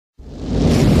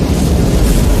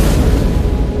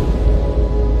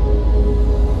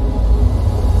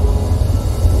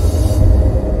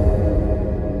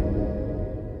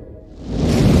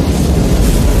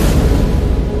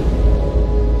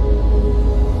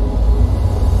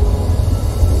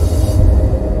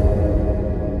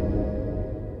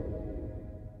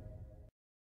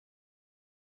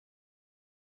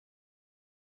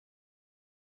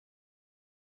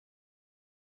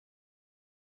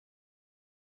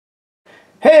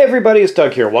Hey everybody, it's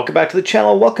Doug here. Welcome back to the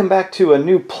channel. Welcome back to a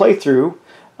new playthrough.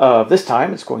 This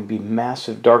time it's going to be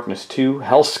Massive Darkness 2,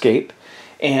 Hellscape.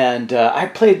 And I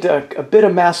played a bit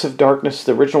of Massive Darkness.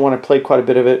 The original one, I played quite a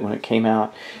bit of it when it came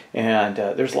out. And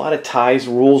there's a lot of ties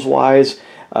rules-wise,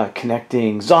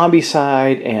 connecting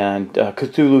Zombicide and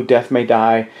Cthulhu Death May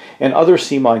Die and other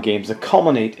CMOD games that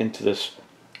culminate into this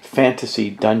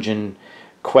fantasy dungeon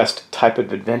quest type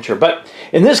of adventure. But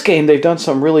in this game they've done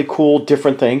some really cool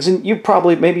different things, and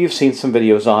maybe you've seen some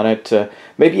videos on it,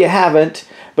 maybe you haven't,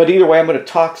 but either way I'm going to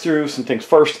talk through some things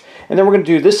first, and then we're going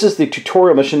to do, this is the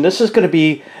tutorial mission. This is going to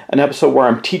be an episode where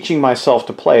I'm teaching myself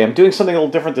to play. I'm doing something a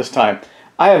little different this time.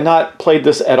 I have not played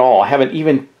this at all. I haven't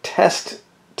even tested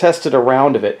a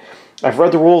round of it. I've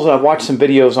read the rules and I've watched some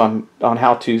videos on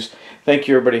how-tos. Thank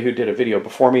you everybody who did a video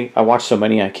before me. I watched so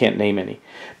many I can't name any.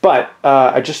 But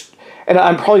and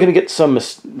I'm probably going to get some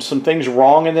things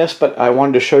wrong in this, but I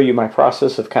wanted to show you my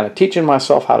process of kind of teaching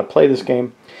myself how to play this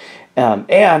game.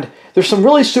 And there's some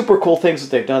really super cool things that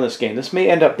they've done in this game. This may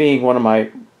end up being one of my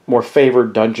more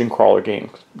favored dungeon crawler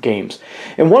games.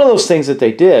 And one of those things that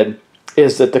they did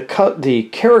is that the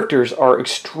characters are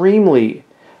extremely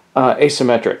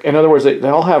asymmetric. In other words, they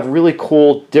all have really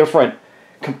cool,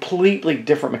 completely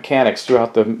different mechanics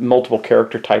throughout the multiple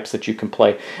character types that you can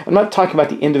play. I'm not talking about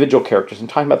the individual characters, I'm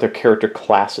talking about their character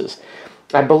classes.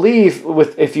 I believe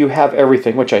if you have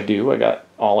everything, which I do, I got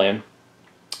all in,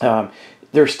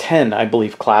 there's 10, I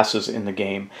believe, classes in the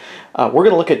game. We're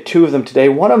going to look at 2 of them today.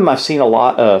 One of them I've seen a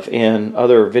lot of in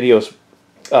other videos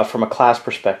from a class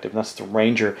perspective, and that's the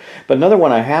Ranger. But another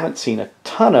one I haven't seen a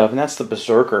ton of, and that's the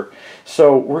Berserker.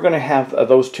 So we're going to have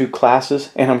those 2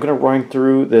 classes, and I'm going to run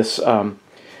through this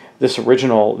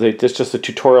just the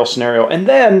tutorial scenario, and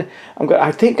then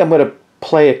I think I'm going to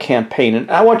play a campaign,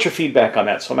 and I want your feedback on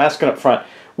that. So I'm asking up front,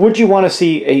 would you want to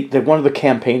see one of the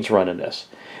campaigns run in this?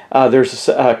 There's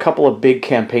a couple of big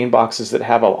campaign boxes that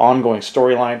have an ongoing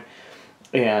storyline,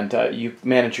 and you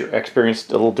manage your experience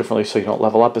a little differently so you don't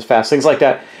level up as fast, things like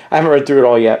that. I haven't read through it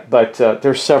all yet, but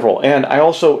there's several. And I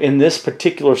also, in this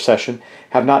particular session,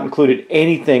 have not included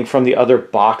anything from the other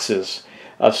boxes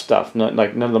of stuff,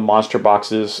 like none of the monster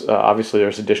boxes. Obviously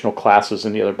there's additional classes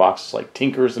in the other boxes like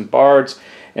Tinkers and Bards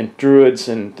and Druids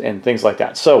and things like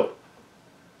that. So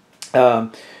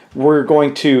we're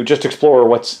going to just explore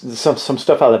what's some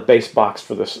stuff out of the base box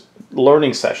for this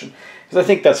learning session, because I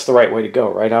think that's the right way to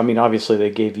go, right? I mean, obviously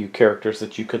they gave you characters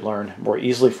that you could learn more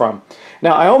easily from.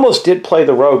 Now I almost did play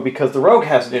the Rogue, because the Rogue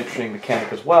has an interesting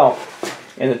mechanic as well,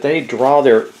 in that they draw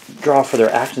for their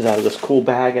actions out of this cool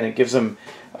bag, and it gives them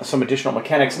some additional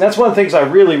mechanics. And that's one of the things I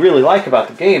really, really like about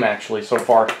the game, actually, so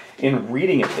far in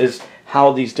reading it, is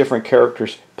how these different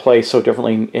characters play so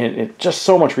differently, and just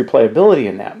so much replayability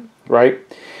in that, right?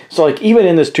 So like even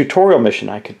in this tutorial mission,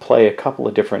 I could play a couple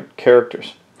of different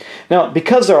characters. Now,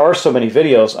 because there are so many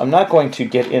videos, I'm not going to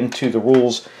get into the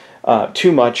rules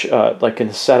too much, like in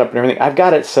the setup and everything. I've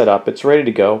got it set up. It's ready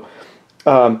to go.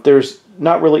 There's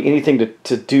not really anything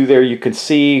to do there. You can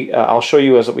see, I'll show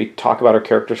you as we talk about our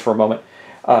characters for a moment,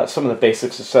 some of the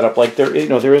basics of setup. Like there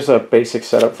is a basic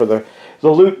setup for the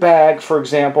loot bag, for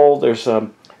example. There's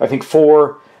I think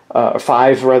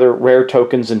 5 rather rare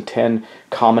tokens and 10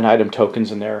 common item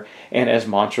tokens in there. And as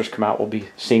monsters come out, we'll be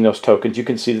seeing those tokens. You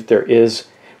can see that there is,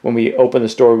 when we open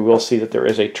this door, we will see that there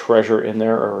is a treasure in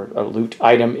there, or a loot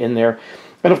item in there.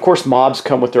 And of course, mobs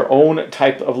come with their own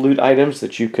type of loot items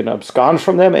that you can abscond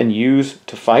from them and use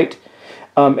to fight.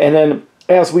 And then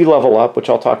as we level up, which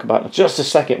I'll talk about in just a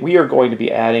second, we are going to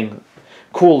be adding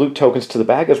cool loot tokens to the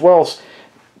bag, as well as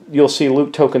you'll see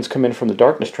loot tokens come in from the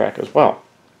darkness track as well.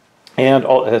 And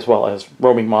as well as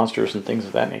roaming monsters and things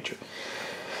of that nature.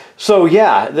 So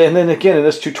yeah, and then again in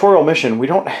this tutorial mission,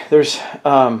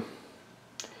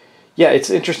 it's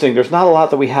interesting. There's not a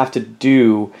lot that we have to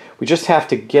do. We just have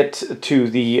to get to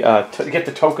get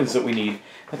the tokens that we need.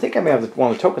 I think I may have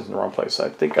one of the tokens in the wrong place. I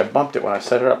think I bumped it when I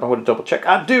set it up. I want to double check.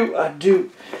 I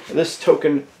do. This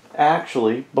token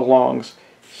actually belongs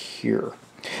here.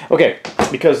 Okay,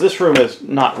 because this room is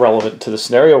not relevant to the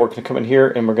scenario, we're going to come in here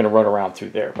and we're going to run around through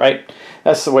there, right?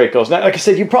 That's the way it goes. Now, like I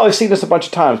said, you've probably seen this a bunch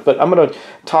of times, but I'm going to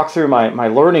talk through my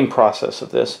learning process of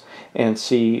this and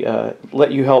see,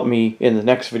 let you help me in the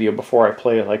next video before I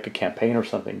play like a campaign or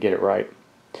something, get it right.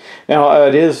 Now,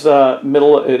 it is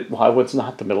well, it's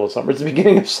not the middle of summer, it's the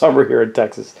beginning of summer here in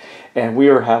Texas, and we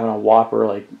are having a whopper,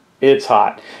 like, it's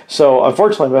hot. So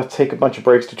unfortunately, I'm going to have to take a bunch of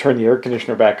breaks to turn the air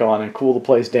conditioner back on and cool the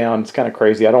place down. It's kind of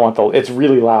crazy. I don't want it's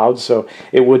really loud, so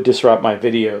it would disrupt my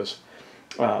videos.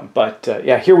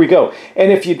 Yeah, here we go.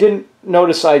 And if you didn't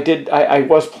notice, I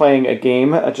was playing a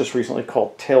game just recently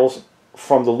called Tales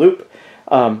from the Loop.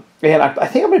 And I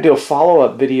think I'm going to do a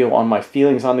follow-up video on my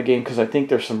feelings on the game because I think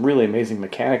there's some really amazing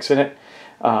mechanics in it.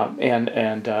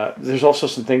 And there's also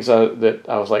some things that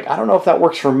I was like, I don't know if that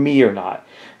works for me or not,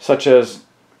 such as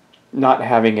not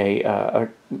having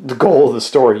the goal of the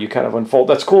story you kind of unfold.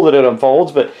 That's cool that it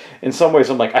unfolds, but in some ways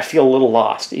I'm like, I feel a little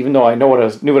lost, even though I knew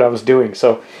what I was doing.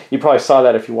 So you probably saw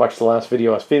that if you watched the last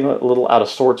video. I was feeling a little out of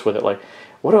sorts with it, like,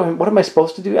 what am I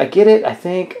supposed to do? I get it, I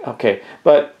think, okay,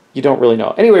 but you don't really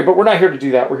know. Anyway, but we're not here to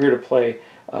do that. We're here to play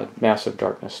Massive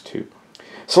Darkness 2.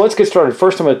 So let's get started.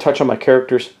 First, I'm going to touch on my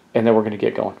characters, and then we're going to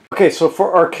get going. Okay, so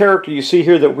for our character, you see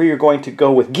here that we are going to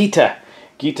go with Geeta.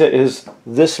 Geeta is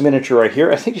this miniature right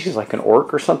here. I think she's like an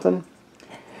orc or something.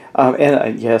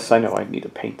 Yes, I know I need to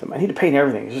paint them. I need to paint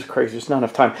everything. It's just crazy. There's not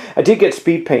enough time. I did get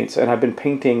speed paints, and I've been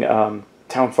painting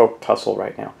Townfolk Tussle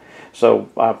right now. So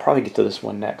I'll probably get to this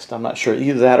one next. I'm not sure.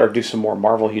 Either that or do some more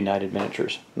Marvel United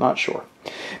miniatures. Not sure.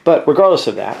 But regardless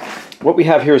of that, what we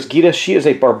have here is Geeta. She is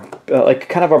a like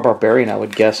kind of a barbarian, I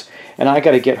would guess. And I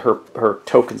got to get her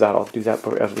tokens out. I'll do that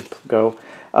as we go.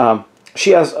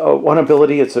 She has one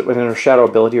ability. It's within her shadow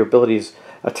ability. Her ability is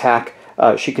attack.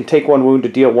 She can take 1 wound to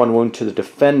deal 1 wound to the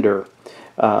defender.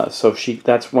 So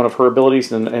that's one of her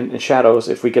abilities. And shadows,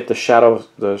 if we get the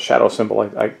shadow symbol,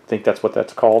 I think that's what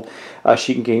that's called.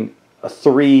 She can gain a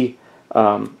 3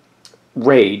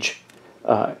 rage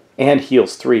and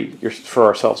heals 3 for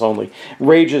ourselves only.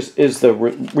 Rage is the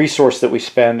resource that we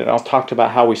spend, and I'll talk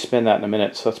about how we spend that in a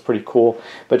minute. So that's pretty cool.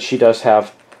 But she does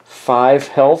have 5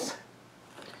 health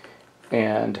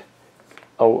and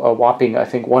a whopping, I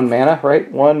think, 1 mana,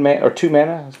 right? 1 mana or 2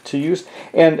 mana to use.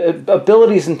 And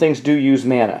abilities and things do use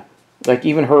mana. Like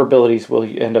even her abilities will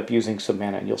end up using some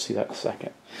mana, and you'll see that in a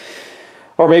second.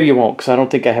 Or maybe you won't, because I don't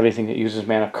think I have anything that uses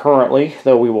mana currently,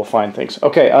 though we will find things.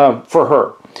 Okay, for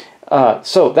her.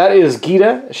 So that is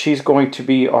Geeta. She's going to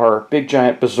be our big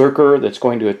giant berserker that's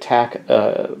going to attack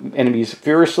enemies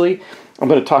furiously. I'm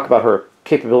going to talk about her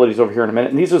capabilities over here in a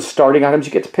minute. And these are the starting items.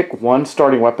 You get to pick 1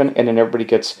 starting weapon, and then everybody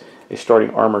gets a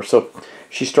starting armor. So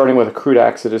she's starting with a crude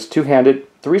axe. It is 2-handed.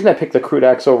 The reason I picked the crude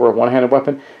axe over a 1-handed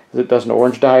weapon is it does an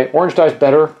orange die. Orange die is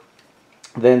better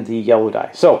than the yellow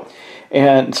die. So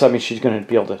that means she's going to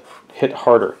be able to hit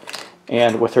harder,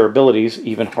 and with her abilities,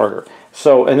 even harder.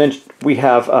 So, and then we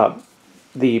have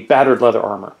the battered leather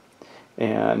armor,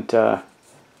 and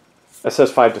it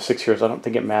says 5 to 6 years. I don't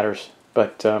think it matters,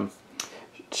 but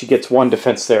she gets 1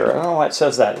 defense there. I don't know why it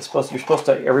says that.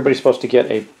 Everybody's supposed to get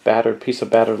a piece of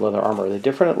battered leather armor. Are they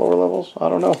different at lower levels? I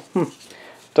don't know.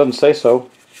 Doesn't say so.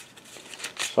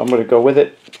 So I'm going to go with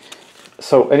it.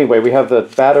 So anyway, we have the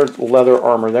battered leather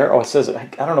armor there. Oh, it says, I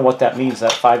don't know what that means,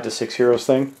 that 5 to 6 heroes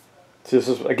thing. So this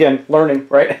is, again, learning,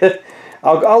 right?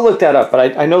 I'll look that up,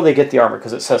 but I know they get the armor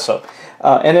because it says so.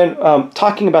 And then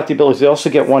talking about the abilities, they also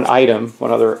get one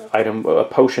other item, a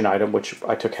potion item, which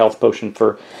I took health potion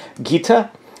for Geeta.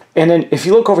 And then if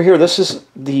you look over here, this is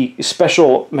the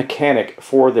special mechanic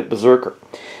for the berserker.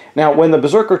 Now, when the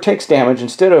berserker takes damage,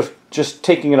 instead of just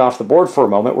taking it off the board for a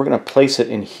moment, we're going to place it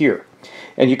in here.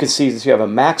 And you can see that you have a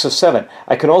max of 7.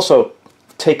 I can also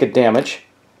take a damage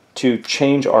to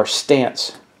change our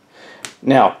stance.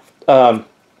 Now,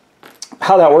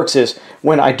 how that works is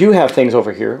when I do have things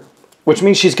over here, which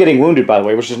means she's getting wounded, by the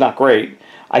way, which is not great,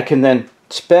 I can then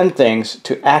spend things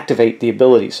to activate the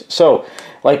abilities. So,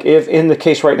 like if in the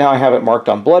case right now I have it marked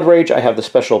on Blood Rage, I have the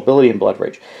special ability in Blood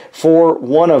Rage. For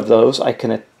one of those, I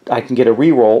can get a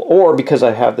reroll, or because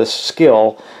I have this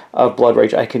skill of Blood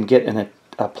Rage, I can get a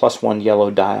 +1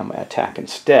 yellow die on my attack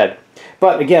instead.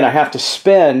 But again, I have to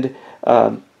spend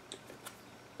one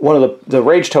of the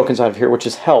rage tokens out of here, which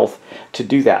is health, to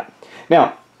do that.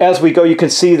 Now, as we go, you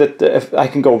can see that if I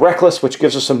can go Reckless, which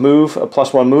gives us a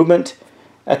 +1 movement.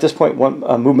 At this point, 1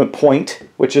 movement point,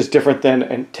 which is different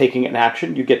than taking an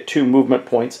action. You get 2 movement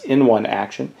points in 1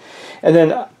 action. And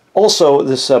then also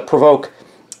this Provoke,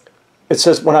 it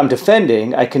says when I'm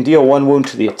defending, I can deal 1 wound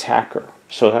to the attacker.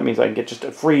 So that means I can get just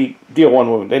a free deal 1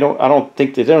 wound. I don't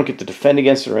think they don't get to defend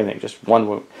against it or anything, just 1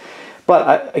 wound.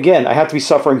 But again, I have to be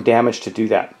suffering damage to do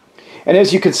that. And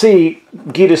as you can see,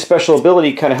 Geeta's special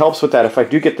ability kind of helps with that. If I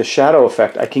do get the shadow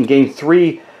effect, I can gain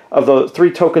 3 of the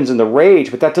 3 tokens in the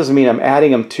rage, but that doesn't mean I'm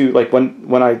adding them to, like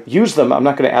when I use them, I'm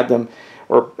not going to add them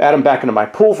or add them back into my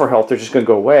pool for health. They're just going to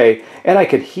go away. And I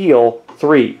can heal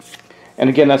 3. And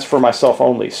again, that's for myself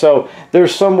only. So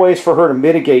there's some ways for her to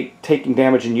mitigate taking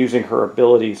damage and using her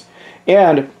abilities.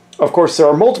 And of course, there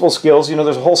are multiple skills. You know,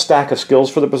 there's a whole stack of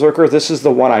skills for the Berserker. This is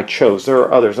the one I chose. There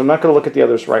are others. I'm not going to look at the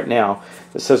others right now.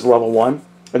 It says level 1.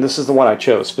 And this is the one I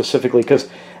chose specifically because,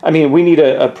 I mean, we need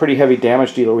a pretty heavy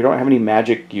damage dealer. We don't have any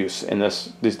magic use in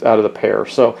this out of the pair.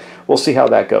 So we'll see how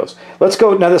that goes. Let's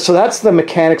go. Now, so that's the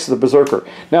mechanics of the Berserker.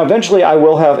 Now, eventually I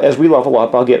will have, as we level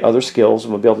up, I'll get other skills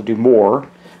and we'll be able to do more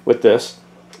with this.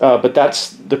 But that's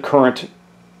the current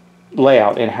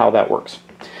layout and how that works.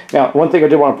 Now, one thing I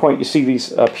did want to point, you see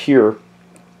these up here.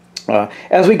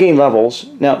 As we gain levels,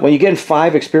 now when you gain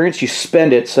 5 experience, you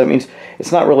spend it. So that means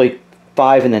it's not really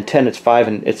 5 and then 10, it's 5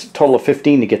 and it's a total of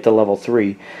 15 to get to level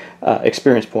 3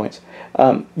 experience points.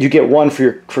 You get 1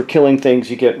 for killing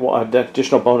things, you get an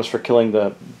additional bonus for killing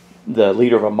the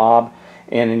leader of a mob,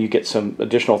 and then you get some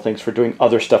additional things for doing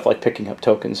other stuff like picking up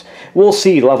tokens. We'll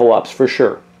see level ups for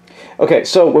sure. Okay,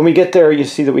 so when we get there, you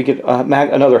see that we get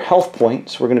another health point,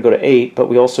 so we're going to go to 8, but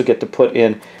we also get to put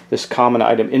in this common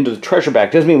item into the treasure bag.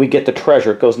 Doesn't mean we get the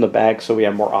treasure, it goes in the bag, so we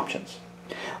have more options.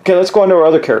 Okay, let's go on to our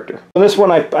other character. On this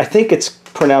one, I think it's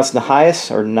pronounced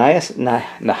Nahias, or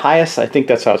Nahias, I think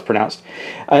that's how it's pronounced.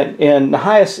 And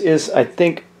Nahias is, I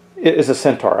think, is a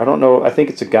centaur. I don't know, I think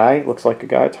it's a guy, looks like a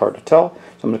guy, it's hard to tell. So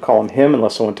I'm going to call him him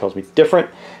unless someone tells me different.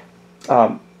 It's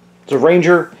a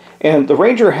ranger. And the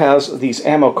ranger has these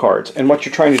ammo cards, and what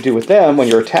you're trying to do with them when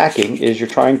you're attacking is you're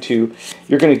going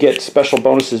to get special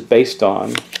bonuses based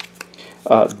on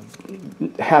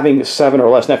having 7 or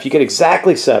less. Now, if you get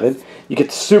exactly 7, you get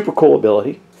the super cool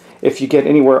ability. If you get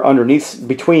anywhere underneath,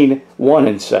 between 1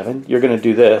 and 7, you're going to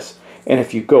do this. And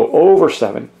if you go over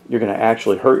 7, you're going to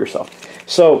actually hurt yourself.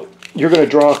 So you're going to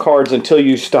draw cards until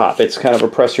you stop. It's kind of a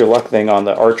press your luck thing on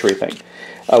the archery thing,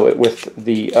 with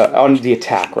the on the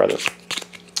attack rather.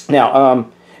 Now,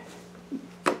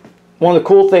 one of the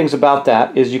cool things about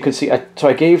that is you can see, so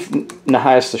I gave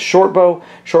Nahias the short bow.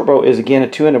 Short bow is again a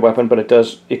two-handed weapon, but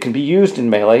it can be used in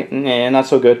melee, not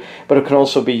so good, but it can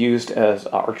also be used as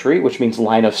archery, which means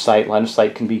line of sight. Line of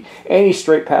sight can be any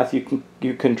straight path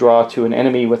you can draw to an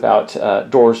enemy without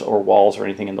doors or walls or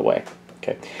anything in the way.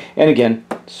 Okay, and again,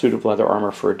 suit of leather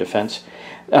armor for defense.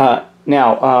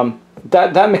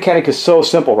 That mechanic is so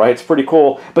simple, right? It's pretty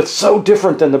cool, but so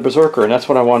different than the Berserker, and that's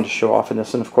what I wanted to show off in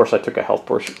this. And of course, I took a health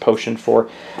potion for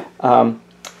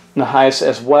Nahias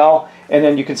as well. And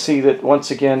then you can see that once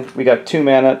again, we got 2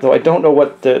 mana, though I don't know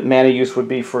what the mana use would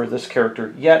be for this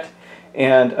character yet,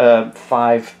 and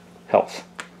 5 health.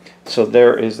 So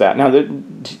there is that. Now,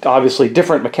 obviously,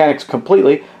 different mechanics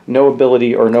completely. No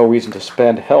ability or no reason to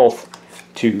spend health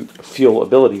to fuel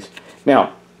abilities.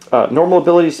 Now, normal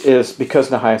abilities is because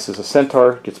Nahias is a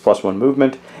centaur, gets +1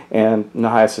 movement, and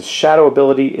Nahias' shadow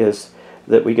ability is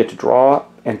that we get to draw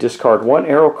and discard 1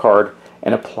 arrow card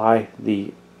and apply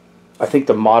I think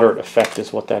the moderate effect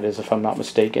is what that is, if I'm not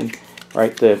mistaken,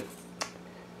 right?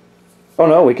 Oh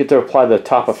no, we get to apply the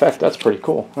top effect. That's pretty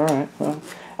cool. All right, well,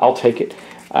 I'll take it.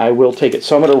 I will take it.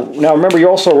 So I'm going to, now remember, you're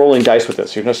also rolling dice with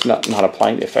this. You're just not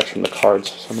applying the effects from the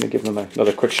cards. So I'm going to give them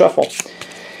another quick shuffle.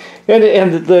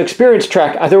 And the experience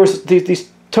track, there was these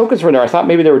tokens were in there. I thought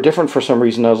maybe they were different for some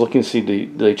reason. I was looking to see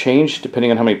they change depending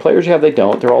on how many players you have. They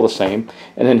don't. They're all the same.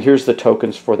 And then here's the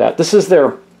tokens for that. This is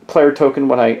their player token.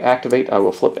 When I activate, I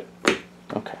will flip it.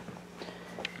 Okay.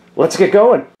 Let's get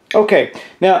going. Okay.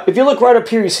 Now, if you look right up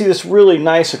here, you see this really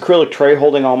nice acrylic tray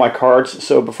holding all my cards.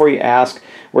 So before you ask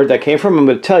where that came from, I'm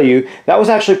going to tell you that was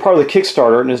actually part of the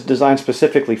Kickstarter and is designed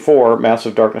specifically for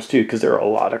Massive Darkness 2 because there are a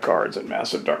lot of cards in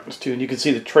Massive Darkness 2. And you can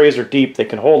see the trays are deep, they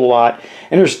can hold a lot.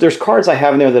 And there's cards I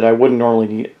have in there that I wouldn't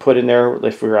normally put in there.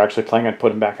 If we were actually playing, I'd put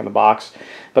them back in the box.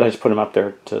 But I just put them up there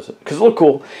because it look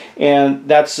cool. And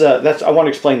that's I want to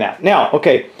explain that. Now,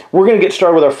 okay, we're going to get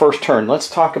started with our first turn. Let's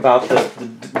talk about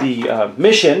the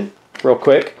mission real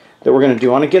quick that we're going to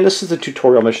do on. Again, this is a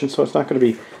tutorial mission, so it's not going to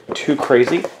be too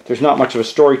crazy. There's not much of a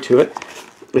story to it.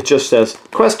 It just says,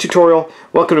 Quest Tutorial,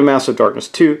 welcome to Massive Darkness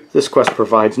 2. This quest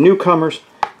provides newcomers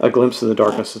a glimpse of the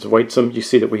darkness that awaits them. You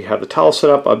see that we have the tile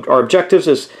set up. Our objectives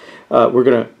is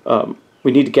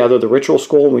we need to gather the ritual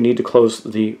scroll. We need to close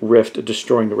the rift,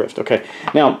 destroying the rift. Okay,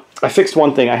 now I fixed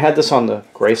one thing. I had this on the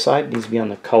gray side. It needs to be on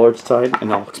the colored side,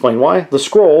 and I'll explain why. The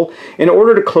scroll, in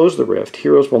order to close the rift,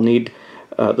 heroes will need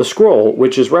the scroll,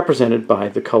 which is represented by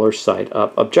the color side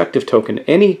up objective token.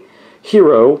 Any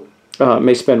hero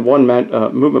may spend 1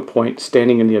 movement point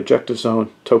standing in the objective zone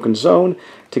token zone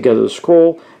to gather the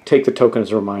scroll. Take the token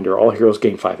as a reminder. All heroes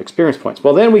gain 5 experience points.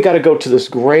 Well, then we got to go to this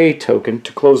gray token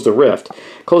to close the rift.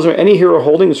 Any hero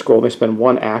holding the scroll may spend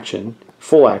 1 action,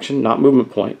 full action, not movement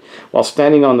point, while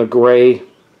standing on the gray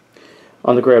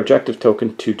objective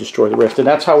token to destroy the rift. And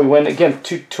that's how we win. Again,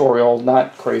 tutorial,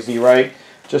 not crazy, right?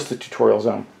 Just the tutorial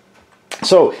zone.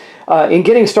 So, in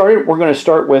getting started, we're going to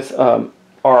start with I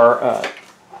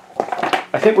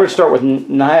think we're going to start with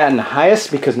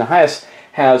Nahias, because Nahias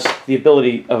has the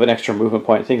ability of an extra movement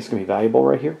point. I think it's going to be valuable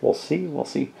right here. We'll see. We'll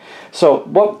see. So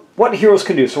what heroes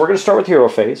can do. So we're going to start with hero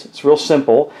phase. It's real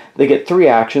simple. They get 3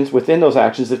 actions. Within those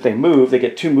actions, if they move, they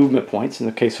get 2 movement points. In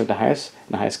the case of Nahais,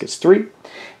 Nahais gets 3.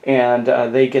 And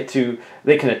they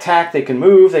can attack, they can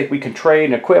move, we can trade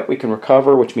and equip, we can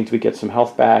recover, which means we get some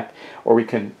health back, or we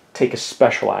can take a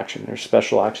special action. There's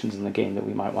special actions in the game that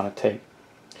we might want to take.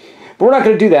 But we're not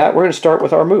going to do that. We're going to start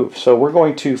with our move. So we're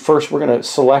going to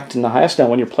select Nahais. Now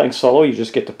when you're playing solo, you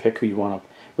just get to pick who you want to,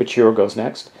 which hero goes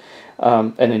next.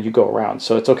 And then you go around.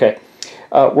 So it's okay.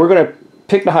 We're going to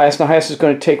pick Nahais. Nahais is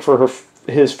going to take for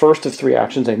his first of 3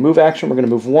 actions a move action. We're going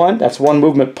to move 1. That's 1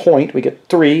 movement point. We get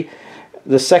 3.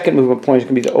 The second movement point is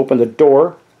going to be to open the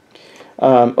door.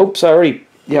 Oops, I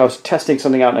was testing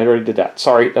something out and I already did that.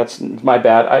 Sorry, that's my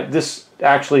bad. This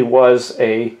actually was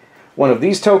one of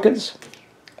these tokens.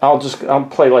 I'll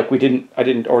play like I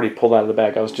didn't already pull that out of the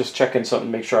bag. I was just checking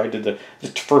something to make sure I did the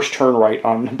first turn right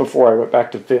on before I went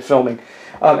back to filming.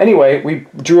 Anyway, we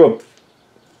drew a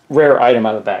rare item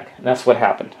out of the bag, and that's what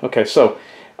happened. Okay, so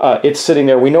it's sitting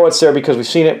there. We know it's there because we've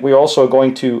seen it. We're also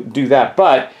going to do that,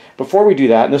 but before we do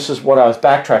that, and this is what I was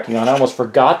backtracking on, I almost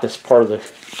forgot this part of the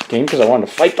game because I wanted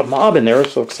to fight the mob in there. I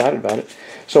was so excited about it.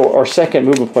 So our second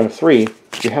movement point of 3,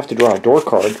 we have to draw a door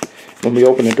card when we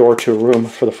open the door to a room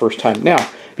for the first time. Now,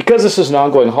 because this is an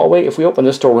ongoing hallway, if we open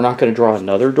this door, we're not going to draw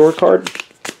another door card.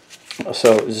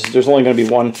 So there's only going to be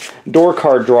 1 door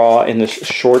card draw in this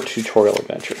short tutorial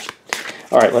adventure.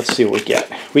 All right, let's see what we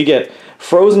get. We get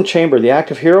Frozen Chamber. The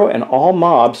active hero and all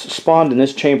mobs spawned in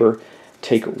this chamber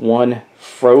take 1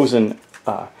 frozen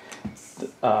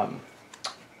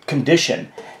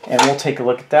condition, and we'll take a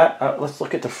look at that. Let's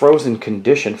look at the frozen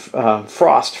condition.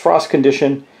 Frost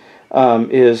condition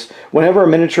is whenever a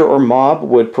miniature or mob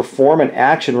would perform an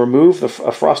action, remove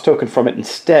a frost token from it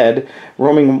instead.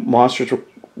 Roaming monsters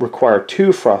require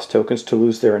 2 frost tokens to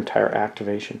lose their entire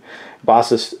activation.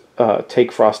 Bosses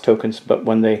take frost tokens, but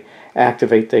when they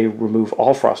activate, they remove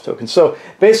all frost tokens. So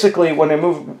basically, when I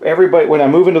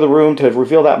move into the room to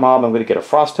reveal that mob, I'm going to get a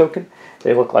frost token.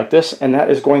 They look like this, and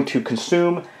that is going to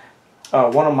consume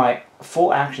one of my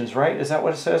full actions, right? Is that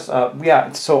what it says?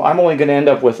 Yeah, so I'm only going to end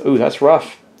up with, ooh, that's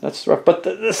rough. That's rough, but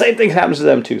the same thing happens to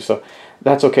them too, so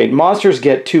that's okay. Monsters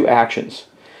get 2 actions.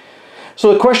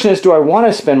 So the question is, do I want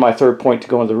to spend my 3rd point to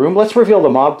go into the room? Let's reveal the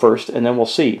mob first, and then we'll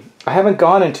see. I haven't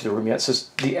gone into the room yet. It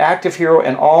says the active hero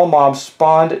and all mobs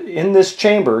spawned in this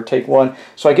chamber take 1.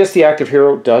 So I guess the active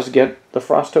hero does get the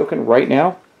frost token right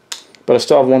now, but I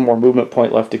still have 1 more movement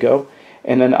point left to go.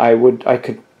 And then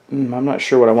I'm not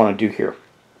sure what I want to do here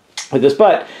with this.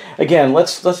 But again,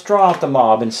 let's draw out the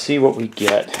mob and see what we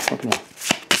get. I'm going to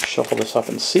shuffle this up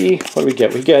and see what we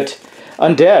get. We get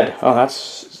Undead. Oh,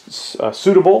 that's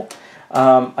suitable.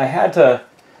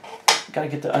 Got to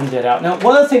get the undead out. Now,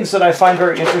 one of the things that I find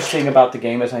very interesting about the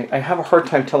game is I have a hard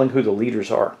time telling who the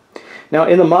leaders are. Now,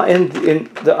 in the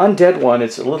undead one,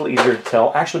 it's a little easier to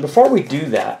tell. Actually, before we do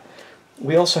that,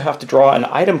 we also have to draw an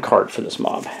item card for this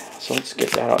mob. So let's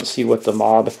get that out and see what the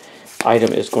mob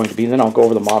item is going to be. Then I'll go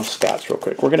over the mob stats real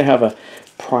quick. We're going to have a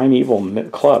Primeval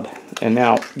Club. And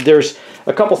now, there's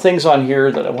a couple things on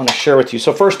here that I want to share with you.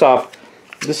 So first off,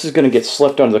 this is going to get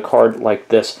slipped onto the card like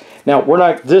this. Now, we're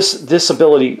not. This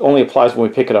ability only applies when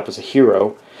we pick it up as a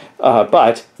hero,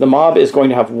 but the mob is going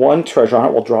to have 1 treasure on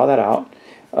it. We'll draw that out.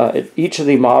 Each of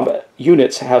the mob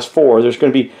units has 4. There's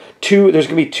going to be 2. There's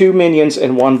going to be 2 minions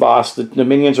and 1 boss. The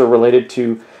minions are related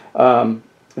to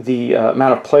the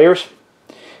amount of players,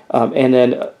 and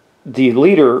then the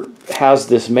leader has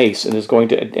this mace and is going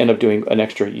to end up doing an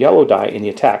extra yellow die in the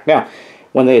attack. Now,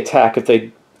 when they attack, if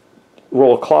they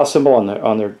roll a claw symbol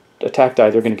on their attack die,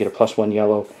 they're going to get a +1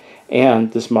 yellow.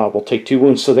 And this mob will take 2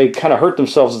 wounds. So they kind of hurt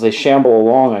themselves as they shamble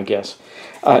along, I guess.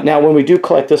 Now, when we do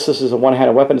collect this is a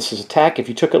one-handed weapon. This is attack. If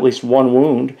you took at least 1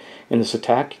 wound in this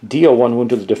attack, deal 1 wound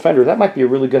to the defender. That might be a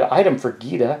really good item for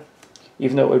Gita,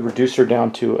 even though it would reduce her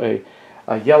down to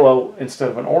a yellow instead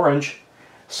of an orange.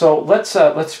 So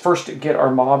let's first get our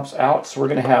mobs out. So we're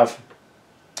going to have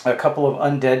a couple of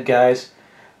undead guys.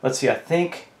 Let's see, I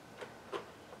think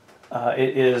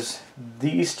it is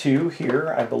these 2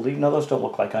 here, I believe. No, those don't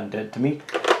look like undead to me.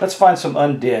 Let's find some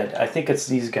undead. I think it's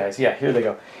these guys. Yeah, here they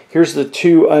go. Here's the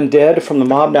 2 undead from the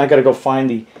mob. Now I got to go find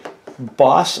the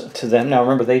boss to them. Now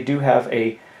remember, they do have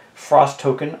a frost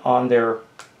token on their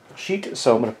sheet,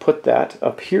 so I'm going to put that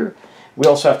up here. We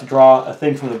also have to draw a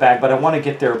thing from the bag, but I want to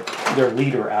get their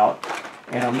leader out.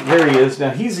 And there he is.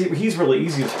 Now he's really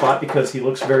easy to spot because he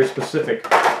looks very specific.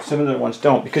 Some of the other ones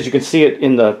don't, because you can see it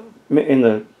in the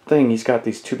thing. He's got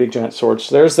these 2 big giant swords.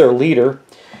 So there's their leader,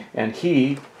 and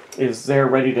he is there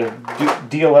ready to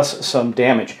deal us some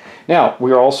damage. Now,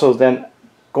 we are also then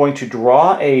going to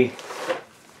draw a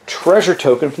treasure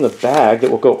token from the bag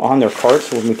that will go on their card.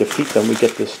 So when we defeat them, we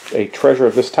get a treasure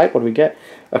of this type. What do we get?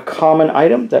 A common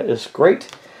item. That is great.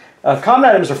 Common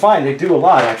items are fine. They do a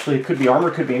lot, actually. It could be armor,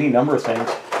 could be any number of things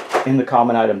in the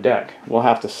common item deck. We'll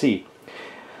have to see.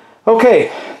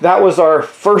 Okay, that was our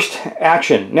first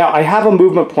action. Now, I have a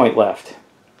movement point left.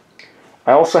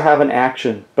 I also have an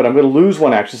action, but I'm going to lose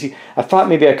one action. See, I thought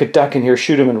maybe I could duck in here,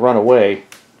 shoot him, and run away.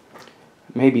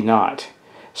 Maybe not.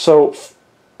 So,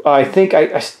 I think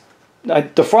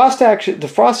the Frost action. The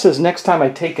Frost says next time I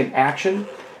take an action,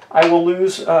 I will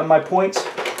lose my points.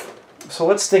 So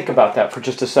let's think about that for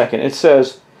just a second. It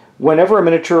says whenever a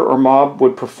miniature or mob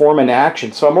would perform an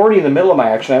action. So I'm already in the middle of my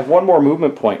action. I have one more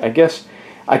movement point. I guess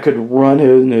I could run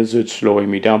in as it's slowing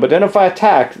me down. But then if I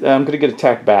attack, I'm going to get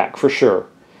attacked back for sure.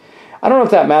 I don't know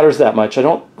if that matters that much. I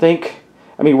don't think...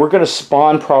 I mean, we're going to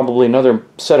spawn probably another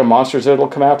set of monsters that will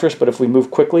come after us. But if we move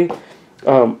quickly,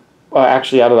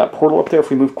 actually out of that portal up there, if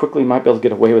we move quickly, we might be able to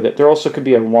get away with it. There also could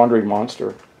be a wandering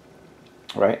monster.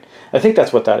 Right? I think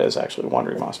that's what that is, actually,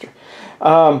 wandering monster.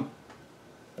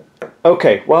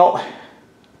 Okay, well,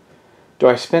 do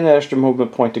I spend that extra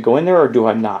movement point to go in there, or do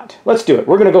I not? Let's do it.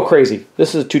 We're going to go crazy.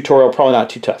 This is a tutorial, probably not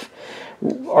too tough.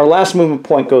 Our last movement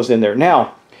point goes in there.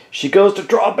 Now, she goes to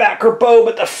draw back her bow,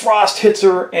 but the Frost hits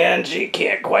her, and she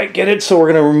can't quite get it, so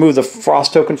we're going to remove the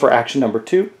Frost token for action number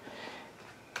 2.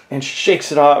 And she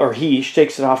shakes it off, or he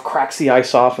shakes it off, cracks the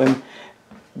ice off him,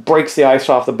 breaks the ice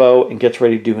off the bow, and gets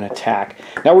ready to do an attack.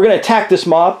 Now we're going to attack this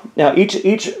mob. Now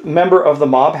each member of the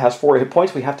mob has 4 hit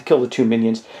points. We have to kill the 2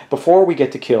 minions before we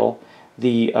get to kill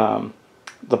the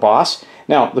boss.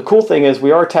 Now the cool thing is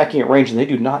we are attacking at range, and they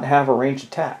do not have a ranged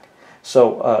attack.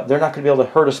 So they're not going to be able to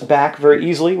hurt us back very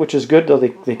easily, which is good, though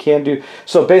they can do.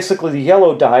 So basically the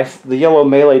yellow die, the yellow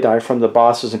melee die from the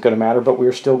boss isn't going to matter, but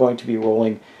we're still going to be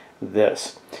rolling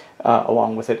this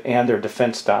along with it, and their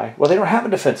defense die. Well, they don't have a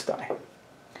defense die.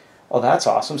 Oh, that's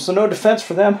awesome. So no defense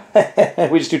for them.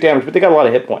 We just do damage, but they got a lot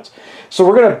of hit points. So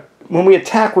we're going to, when we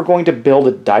attack, we're going to build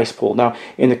a dice pool. Now,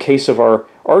 in the case of our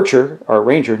archer, our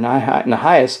ranger,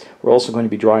 Nahias, we're also going to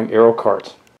be drawing arrow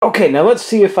cards. Okay, now let's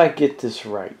see if I get this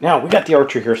right. Now, we got the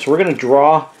archer here, so we're going to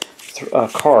draw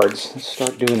cards. Let's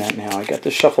start doing that now. I got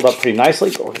this shuffled up pretty nicely,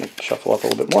 but we're going to shuffle up a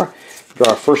little bit more. Draw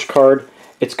our first card.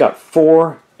 It's got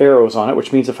 4 arrows on it,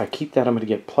 which means if I keep that, I'm going to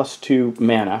get +2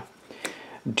 mana.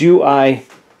 Do I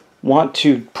want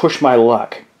to push my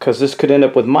luck? Because this could end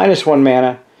up with -1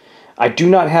 mana. I do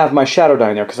not have my shadow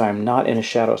die in there because I am not in a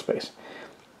shadow space.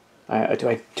 Do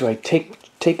I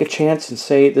take a chance and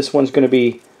say this one's going to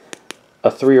be a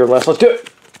 3 or less? Let's do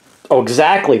it. Oh,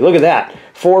 exactly. Look at that.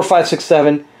 4, 5, 6,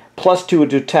 7, +2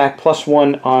 to attack,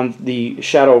 +1 on the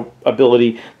shadow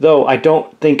ability. Though I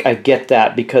don't think I get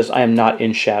that because I am not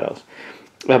in shadows.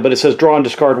 But it says draw and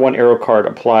discard 1 arrow card.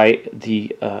 Apply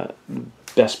the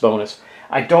best bonus.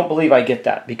 I don't believe I get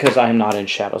that because I am not in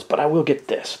shadows, but I will get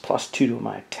this, +2 to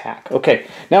my attack. Okay,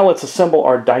 now let's assemble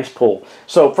our dice pool.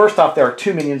 So first off, there are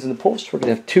 2 minions in the pool, so we're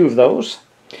going to have 2 of those.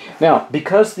 Now,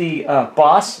 because the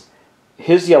boss,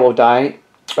 his yellow die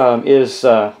is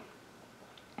a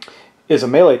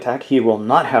melee attack, he will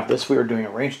not have this. We are doing a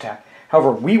ranged attack.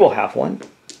 However, we will have one.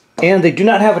 And they do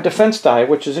not have a defense die,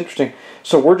 which is interesting.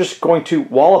 So we're just going to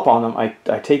wallop on them, I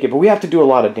take it. But we have to do a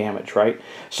lot of damage, right?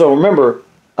 So remember,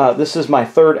 this is my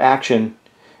 3rd action,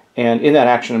 and in that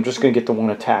action I'm just going to get the 1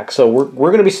 attack. So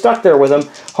we're going to be stuck there with them.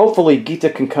 Hopefully Gita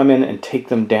can come in and take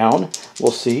them down.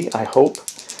 We'll see, I hope.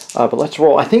 But let's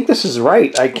roll. I think this is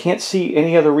right. I can't see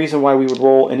any other reason why we would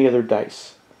roll any other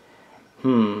dice.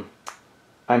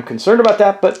 I'm concerned about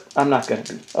that, but I'm not going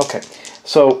to be. Okay,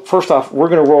 so first off, we're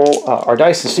going to roll our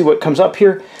dice and see what comes up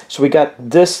here. So we got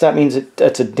this. That means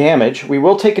that's a damage. We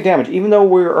will take a damage. Even though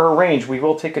we're ranged, we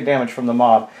will take a damage from the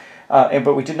mob.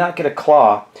 But we did not get a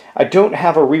claw. I don't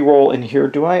have a reroll in here,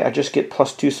 do I? I just get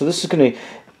 +2. So this is going to...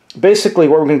 Basically,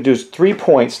 what we're going to do is 3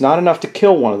 points. Not enough to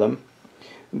kill one of them,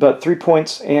 but 3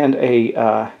 points and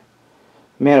a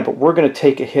mana. But we're going to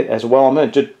take a hit as well. I'm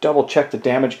going to just double check the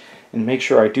damage and make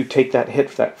sure I do take that hit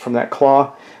from that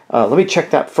claw. Let me check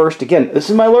that first. Again, this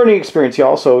is my learning experience,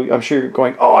 y'all, so I'm sure you're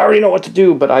going, oh, I already know what to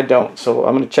do, but I don't. So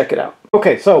I'm going to check it out.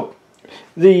 Okay, so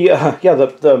the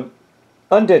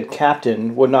Undead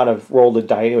Captain would not have rolled a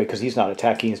die anyway because he's not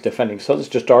attacking, he's defending. So it's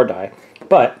just our die.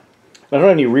 But I don't have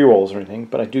any rerolls or anything,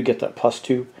 but I do get that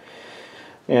 +2.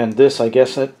 And this, I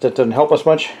guess, that doesn't help us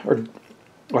much. Or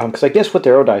because I guess with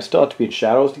the arrow die, I still have to be in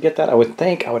shadows to get that. I would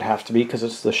think I would have to be because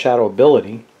it's the shadow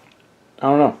ability. I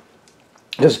don't know.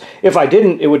 Because if I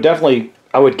didn't, it would definitely,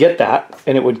 I would get that,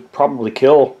 and it would probably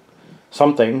kill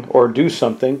something or do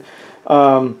something.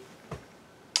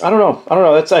 I don't know. I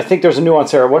don't know. I think there's a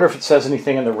nuance there. I wonder if it says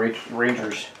anything in the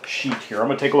Rangers sheet here. I'm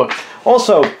going to take a look.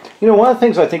 Also, you know, one of the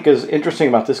things I think is interesting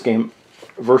about this game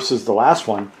versus the last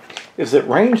one is that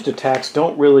ranged attacks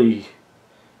don't really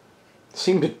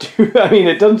seem to do... I mean,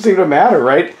 it doesn't seem to matter,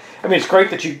 right? I mean, it's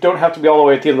great that you don't have to be all the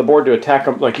way at the end of the board to attack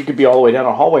them. Like, you could be all the way down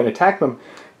a hallway and attack them.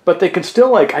 But they can still,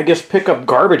 like, I guess, pick up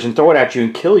garbage and throw it at you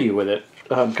and kill you with it.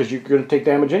 Because you're going to take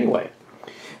damage anyway.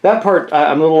 That part,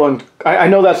 I'm a little... I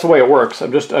know that's the way it works.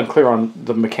 I'm just unclear on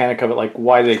the mechanic of it, like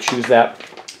why they choose that.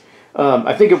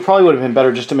 I think it probably would have been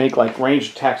better just to make like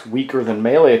ranged attacks weaker than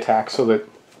melee attacks so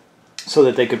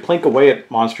that they could plink away at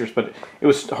monsters, but it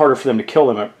was harder for them to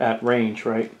kill them at range,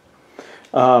 right?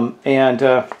 I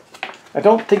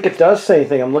don't think it does say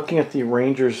anything. I'm looking at the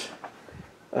Rangers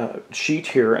sheet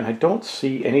here, and I don't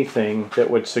see anything that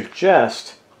would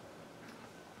suggest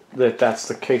that that's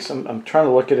the case. I'm trying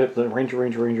to look at it, the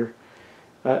Ranger.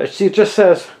 See, it just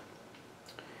says,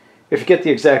 if you get the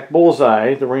exact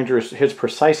bullseye, the Ranger hits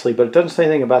precisely, but it doesn't say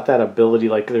anything about that ability.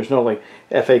 Like, there's no, like,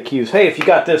 FAQs. Hey, if you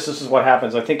got this, this is what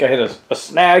happens. I think I hit a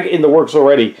snag in the works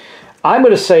already. I'm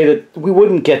going to say that we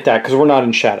wouldn't get that because we're not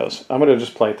in shadows. I'm going to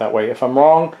just play it that way. If I'm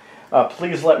wrong,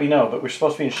 please let me know. But we're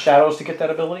supposed to be in shadows to get that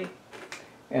ability,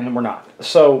 and we're not.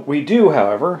 So we do,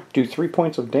 however, do 3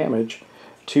 points of damage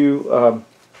to...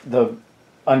 the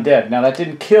undead. Now that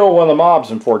didn't kill one of the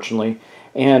mobs, unfortunately,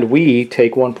 and we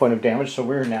take 1 point of damage, so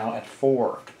we're now at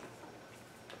 4.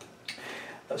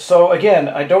 So again,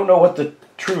 I don't know what the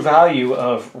true value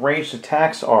of ranged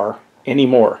attacks are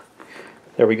anymore.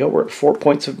 There we go, we're at 4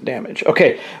 points of damage.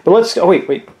 Okay, but let's... Oh,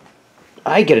 wait.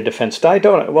 I get a defense die,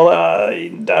 don't I? Well,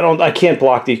 I can't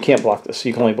block these. You can't block this.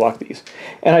 You can only block these.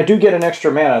 And I do get an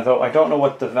extra mana, though I don't know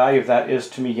what the value of that is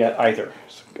to me yet either.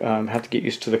 So, have to get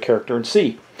used to the character and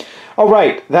see. All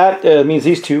right, that means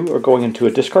these two are going into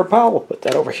a discard pile. We'll put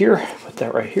that over here, put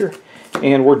that right here,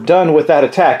 and we're done with that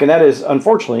attack. And that is,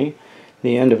 unfortunately,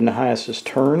 the end of Nihias'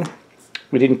 turn.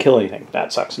 We didn't kill anything.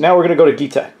 That sucks. Now we're going to go to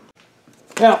Gita.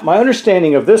 Now, my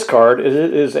understanding of this card is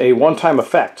it is a one-time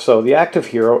effect. So the active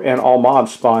hero and all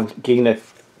mobs spawn gain a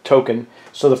token.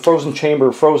 So the frozen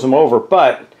chamber froze them over,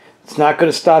 but it's not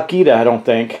going to stop Gita, I don't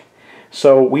think.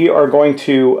 So we are going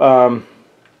to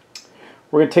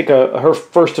we're going to take her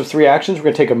first of 3 actions. We're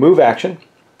going to take a move action.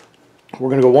 We're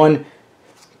going to go 1,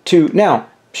 2. Now,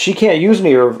 she can't use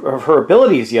any of her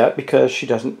abilities yet because she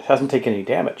hasn't taken any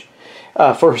damage.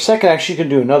 For her second action, she can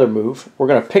do another move. We're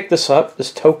going to pick this up,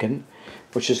 this token,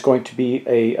 which is going to be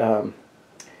an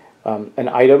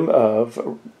item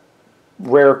of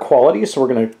rare quality. So we're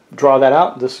going to draw that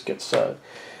out. This gets...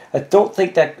 I don't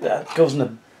think that goes in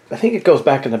the... I think it goes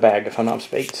back in the bag, if I'm not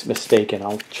mistaken.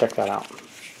 I'll check that out.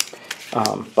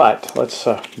 But let's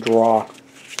draw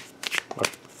a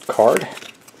card.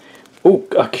 Ooh,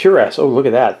 a Cuirass. Oh, look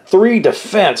at that. 3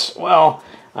 defense. Well,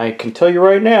 I can tell you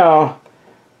right now,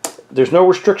 there's no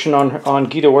restriction on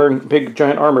Gita wearing big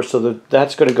giant armor, so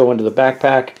that's going to go into the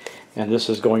backpack, and this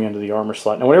is going into the armor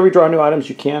slot. Now, whenever you draw new items,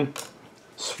 you can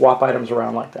swap items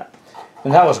around like that.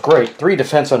 And that was great. 3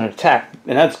 defense on an attack.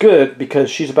 And that's good because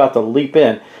she's about to leap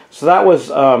in. So that was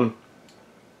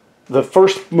the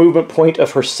first movement point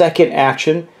of her second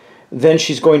action. Then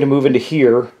she's going to move into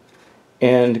here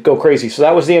and go crazy. So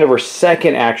that was the end of her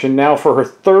second action. Now for her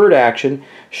third action,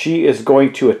 she is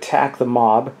going to attack the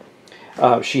mob.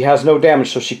 She has no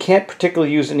damage, so she can't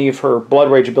particularly use any of her Blood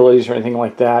Rage abilities or anything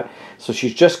like that. So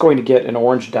she's just going to get an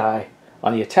orange die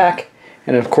on the attack.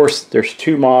 And of course, there's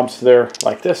 2 mobs there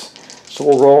like this. So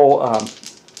we'll roll,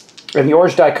 and the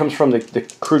orange die comes from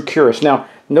the crude Cuirass. Now,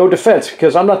 no defense,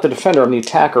 because I'm not the defender, I'm the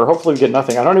attacker. Hopefully we get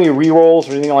nothing. I don't have any rerolls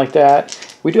or anything like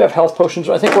that. We do have health potions,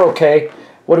 so I think we're okay.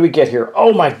 What do we get here?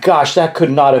 Oh my gosh, that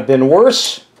could not have been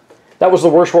worse. That was the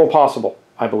worst roll possible,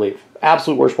 I believe.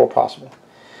 Absolute worst roll possible.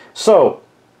 So,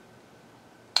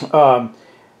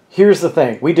 here's the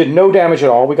thing. We did no damage at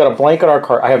all. We got a blank on our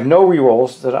card. I have no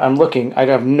rerolls that I'm looking. I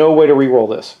have no way to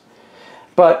reroll this.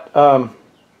 But,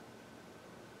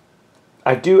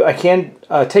 I can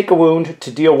take a wound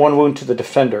to deal 1 wound to the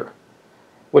defender,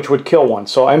 which would kill 1.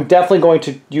 So I'm definitely going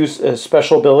to use a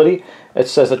special ability. It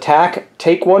says attack,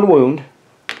 take 1 wound,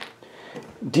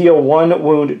 deal 1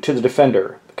 wound to the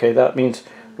defender. Okay, that means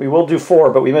we will do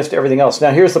 4, but we missed everything else.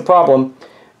 Now here's the problem.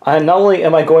 Not only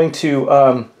am I going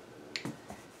to...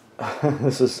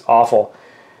 this is awful.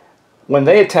 When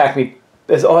they attack me...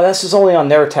 Oh, this is only on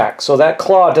their attack. So that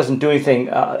claw doesn't do anything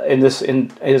in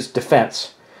his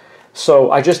defense.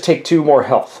 So I just take 2 more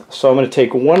health. So I'm going to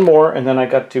take 1 more, and then I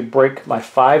got to break my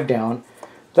 5 down.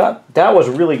 That was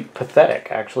really pathetic,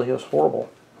 actually. It was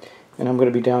horrible. And I'm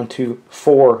going to be down to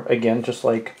 4 again, just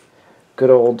like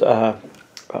good old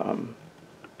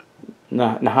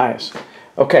Nahayas.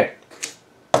 Okay.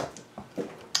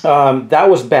 That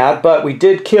was bad, but we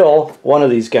did kill one of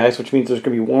these guys, which means there's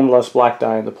going to be one less black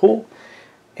die in the pool.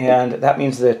 And that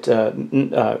means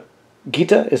that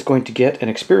Gita is going to get an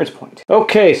experience point.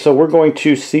 Okay, so we're going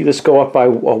to see this go up by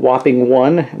a whopping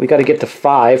 1. We got to get to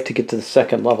 5 to get to the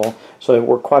second level. So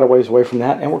we're quite a ways away from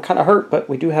that, and we're kind of hurt, but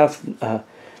we do have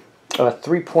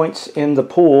 3 points in the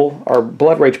pool, our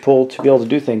Blood Rage pool, to be able to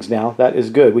do things now. That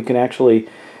is good. We can actually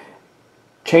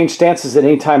change stances at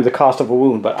any time at the cost of a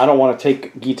wound, but I don't want to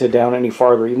take Gita down any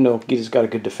farther, even though Gita's got a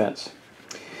good defense.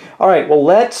 All right, well,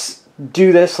 let's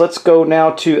do this. Let's go now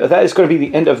to... that is going to be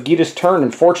the end of Gita's turn.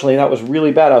 Unfortunately, that was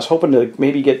really bad. I was hoping to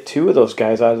maybe get 2 of those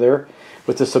guys out of there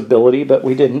with this ability, but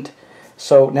we didn't.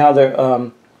 So now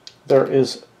there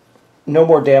is no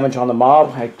more damage on the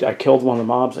mob. I killed one of the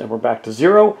mobs, and we're back to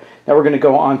 0. Now we're going to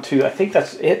go on to... I think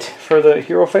that's it for the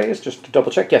hero phase, just to double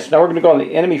check. Yes, now we're going to go on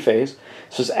the enemy phase.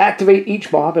 It says activate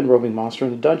each mob and roaming monster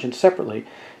in the dungeon separately.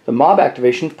 The mob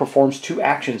activation performs 2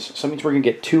 actions, so that means we're going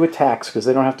to get 2 attacks because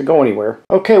they don't have to go anywhere.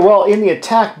 Okay, well, in the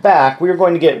attack back, we are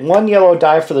going to get 1 yellow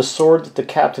die for the sword that the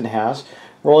captain has.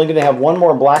 We're only going to have 1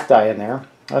 more black die in there.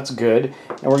 That's good.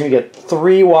 And we're going to get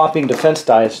 3 whopping defense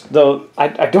dice, though I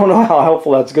don't know how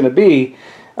helpful that's going to be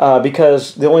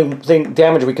because the only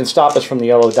damage we can stop is from the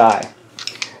yellow die.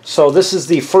 So this is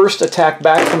the first attack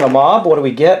back from the mob. What do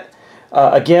we get?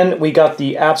 Again, we got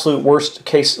the absolute worst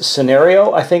case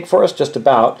scenario, I think, for us, just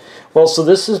about. Well, so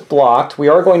this is blocked. We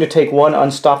are going to take 1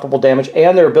 unstoppable damage,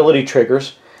 and their ability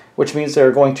triggers, which means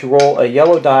they're going to roll a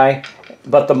yellow die,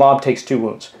 but the mob takes 2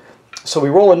 wounds. So we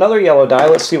roll another yellow die.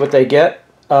 Let's see what they get.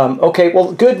 Okay,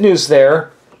 well, good news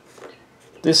there.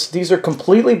 These are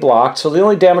completely blocked, so the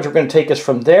only damage we're going to take is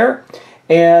from there.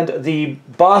 And the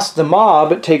boss, the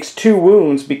mob, takes 2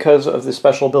 wounds because of the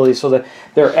special ability, so that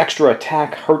their extra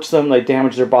attack hurts them. They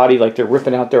damage their body, like they're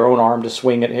ripping out their own arm to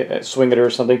swing at her or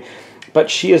something. But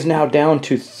she is now down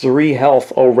to 3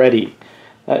 health already.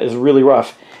 That is really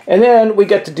rough. And then we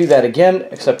get to do that again,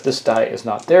 except this die is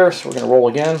not there, so we're going to roll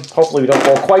again. Hopefully we don't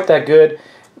roll quite that good.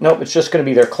 Nope, it's just going to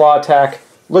be their claw attack.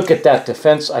 Look at that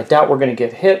defense. I doubt we're going to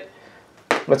get hit.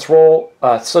 Let's roll.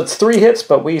 So it's 3 hits,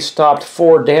 but we stopped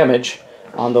 4 damage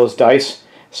on those dice.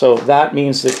 So that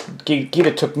means that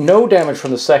Gita took no damage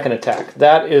from the second attack.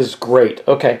 That is great.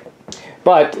 Okay.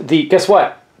 But guess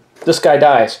what? This guy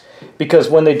dies. Because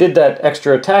when they did that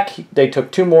extra attack, they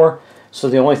took 2 more. So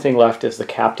the only thing left is the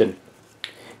captain.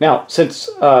 Now, since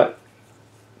I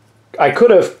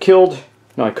could have killed...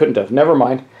 No, I couldn't have. Never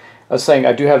mind. I was saying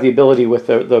I do have the ability with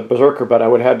the Berserker, but I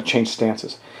would have had to change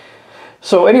stances.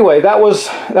 So anyway, that was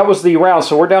the round.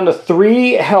 So we're down to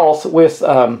 3 health with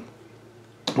Nahayas,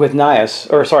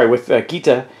 or sorry, with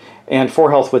Gita, and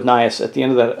 4 health with Nahayas at the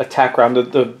end of that attack round.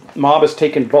 The mob has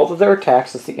taken both of their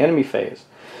attacks. That's the enemy phase.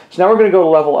 So now we're going to go to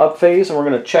level up phase, and we're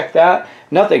going to check that.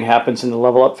 Nothing happens in the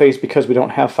level up phase because we don't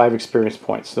have 5 experience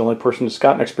points. The only person who's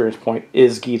got an experience point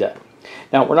is Gita.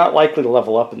 Now, we're not likely to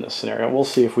level up in this scenario. We'll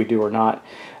see if we do or not.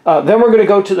 Then we're going to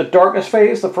go to the darkness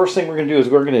phase. The first thing we're going to do is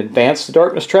we're going to advance the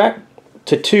darkness track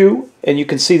to 2, and you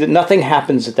can see that nothing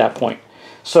happens at that point.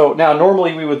 So now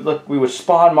normally we would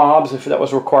spawn mobs if that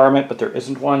was a requirement, but there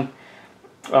isn't one.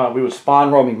 We would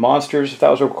spawn roaming monsters if that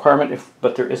was a requirement,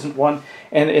 but there isn't one.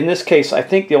 And in this case, I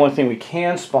think the only thing we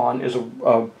can spawn is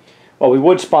well, we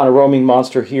would spawn a roaming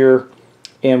monster here,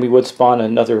 and we would spawn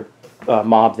another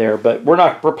mob there, but we're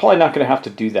probably not going to have to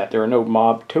do that. There are no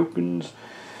mob tokens,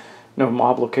 no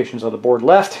mob locations on the board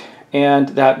left, and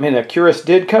that Cuirass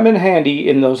did come in handy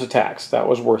in those attacks. That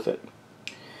was worth it.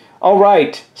 All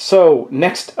right, so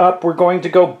next up we're going to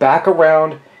go back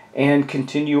around and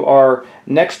continue our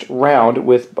next round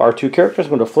with our 2 characters. I'm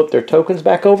going to flip their tokens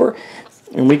back over,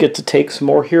 and we get to take some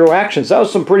more hero actions. That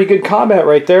was some pretty good combat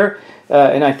right there,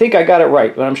 and I think I got it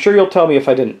right, but I'm sure you'll tell me if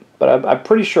I didn't. But I'm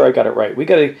pretty sure I got it right.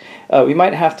 We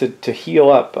might have to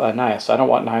heal up Nahayas. I don't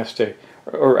want Nahayas to,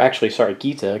 or actually, sorry,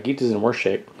 Gita. Gita's in worse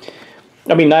shape.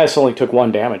 I mean, Nahayas only took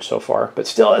 1 damage so far, but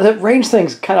still, that range thing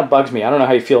kind of bugs me. I don't know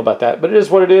how you feel about that, but it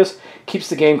is what it is. Keeps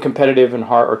the game competitive and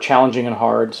hard, or challenging and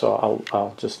hard, so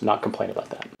I'll just not complain about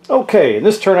that. Okay, in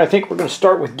this turn, I think we're going to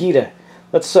start with Gita.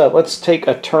 Let's take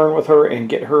a turn with her and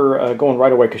get her going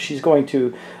right away, because she's going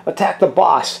to attack the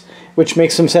boss, which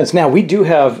makes some sense. Now, we do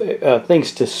have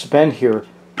things to spend here,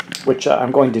 which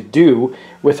I'm going to do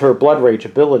with her Blood Rage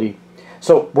ability.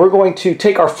 So we're going to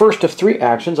take our first of 3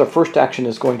 actions. Our first action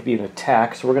is going to be an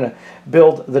attack. So we're going to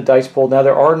build the dice pool. Now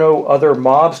there are no other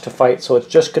mobs to fight, so it's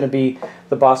just going to be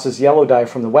the boss's yellow die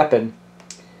from the weapon.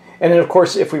 And then of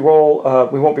course if we roll,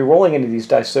 we won't be rolling any of these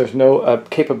dice. There's no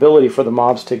capability for the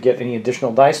mobs to get any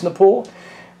additional dice in the pool.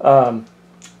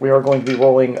 We are going to be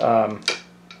rolling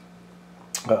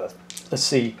let's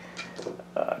see.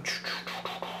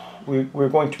 We're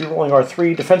going to be rolling our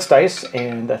 3 defense dice,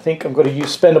 and I think I'm going to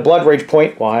spend a blood rage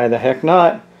point. Why the heck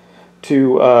not?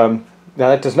 To now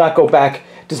that does not go back,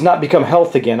 does not become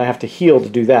health again. I have to heal to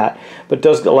do that, but it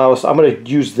does allow us. I'm going to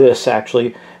use this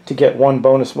actually to get one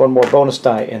more bonus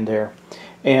die in there.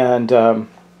 And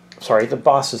sorry, the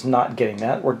boss is not getting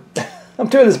that. I'm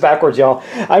doing this backwards, y'all.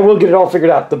 I will get it all figured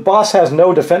out. The boss has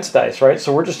no defense dice, right?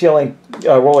 So we're just rolling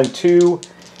 2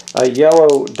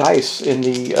 yellow dice in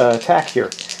the attack here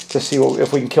to see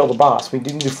if we can kill the boss. We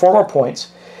need to do 4 more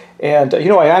points. And, you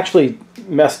know, I actually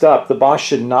messed up. The boss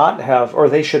should not have, or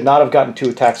they should not have gotten 2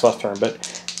 attacks last turn,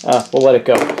 but we'll let it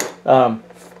go.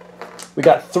 We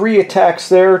got 3 attacks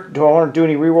there. Do I want to do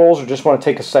any rerolls or just want to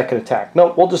take a second attack?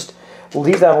 No, we'll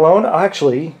leave that alone.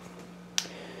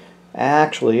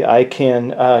 Actually, I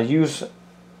can use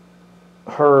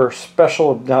her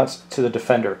special to the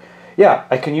defender. Yeah,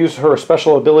 I can use her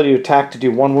special ability to attack to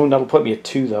do 1 wound. That'll put me at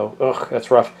 2, though. Ugh,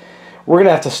 that's rough. We're going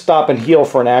to have to stop and heal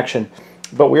for an action.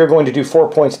 But we are going to do 4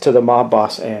 points to the mob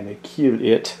boss and kill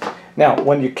it. Now,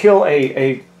 when you kill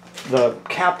the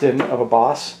captain of a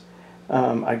boss,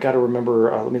 I got to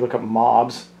remember, let me look up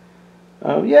mobs.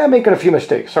 Yeah, making a few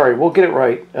mistakes. Sorry, we'll get it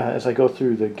right as I go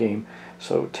through the game.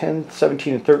 So 10,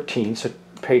 17, and 13. So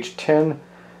page 10,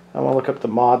 I want to look up the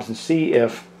mobs and see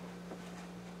if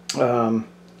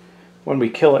when we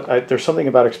kill it, there's something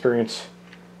about experience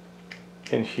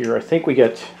in here. I think we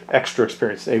get extra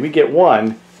experience. We get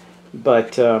 1,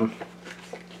 but yeah,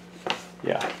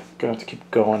 gonna have to keep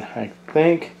going. I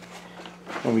think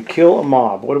when we kill a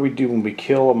mob, what do we do when we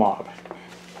kill a mob?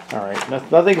 All right,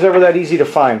 nothing's ever that easy to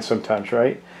find sometimes,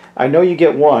 right? I know you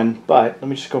get 1, but let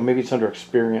me just go. Maybe it's under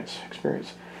experience.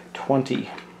 Experience 20.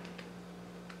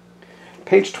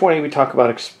 Page 20. We talk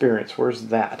about experience. Where's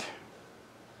that?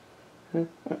 It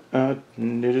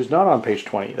is not on page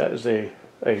 20. That is a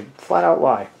flat-out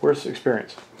lie. Where's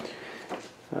experience?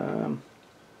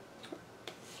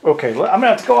 Okay, I'm going to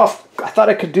have to go off. I thought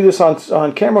I could do this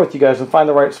on camera with you guys and find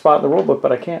the right spot in the rulebook,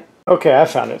 but I can't. Okay, I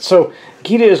found it. So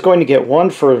Geeta is going to get 1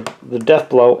 for the death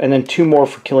blow and then 2 more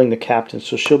for killing the captain.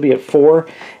 So she'll be at 4,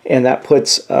 and that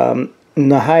puts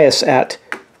Nahayas at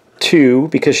 2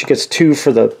 because she gets 2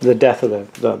 for the death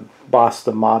of the boss,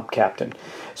 the mob captain.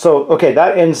 So, okay,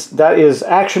 that is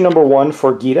action number 1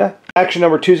 for Geeta. Action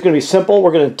number 2 is going to be simple.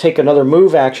 We're going to take another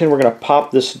move action. We're going to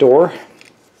pop this door.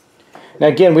 Now,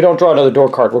 again, we don't draw another door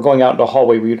card. We're going out into a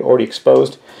hallway we'd already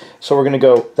exposed. So we're going to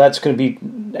go, that's going to be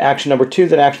action number 2.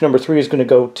 Then action number 3 is going to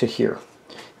go to here.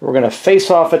 We're going to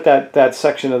face off at that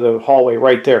section of the hallway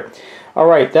right there. All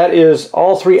right, that is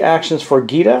all 3 actions for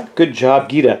Geeta. Good job,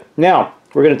 Geeta. Now,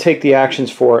 we're going to take the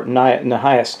actions for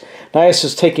Nahayas. Nahayas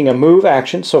is taking a move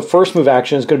action, so first move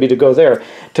action is going to be to go there.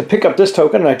 To pick up this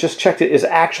token, and I just checked it, is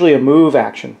actually a move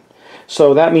action.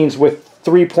 So that means with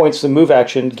 3 points of move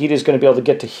action, Geeta is going to be able to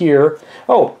get to here.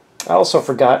 Oh, I also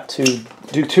forgot to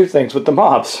do 2 things with the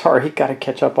mob. Sorry, got to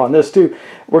catch up on this too.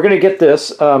 We're going to get this.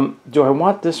 Do I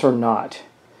want this or not?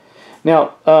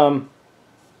 Now, I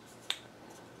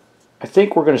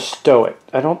think we're going to stow it.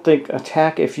 I don't think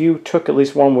attack, if you took at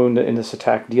least 1 wound in this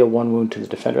attack, deal 1 wound to the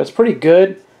defender. That's pretty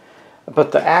good,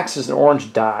 but the axe is an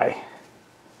orange die.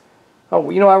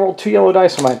 Oh, you know, I rolled 2 yellow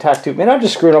dice on my attack too. Man, I'm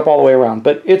just screwing up all the way around,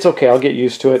 but it's okay. I'll get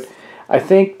used to it. I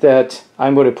think that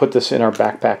I'm going to put this in our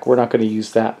backpack. We're not going to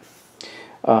use that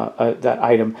that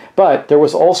item. But there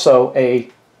was also a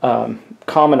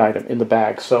common item in the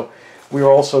bag, so we are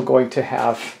also going to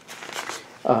have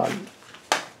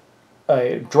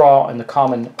a draw in the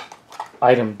common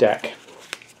item deck.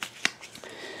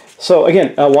 So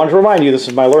again, I wanted to remind you, this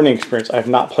is my learning experience. I have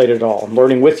not played it at all. I'm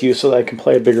learning with you so that I can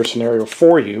play a bigger scenario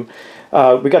for you.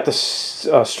 We got this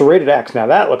serrated axe. Now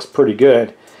that looks pretty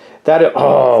good.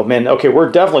 Oh man, okay,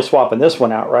 we're definitely swapping this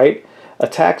one out, right?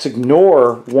 Attacks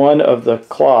ignore one of the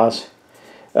claws.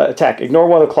 Ignore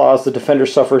one of the claws. The defender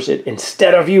suffers it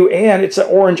instead of you, and it's an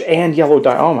orange and yellow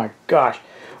die. Oh my gosh,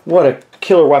 what a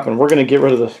killer weapon. We're going to get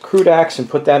rid of the crude axe and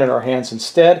put that in our hands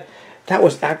instead. That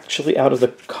was actually out of the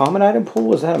common item pool.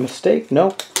 Was that a mistake?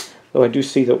 No. Though I do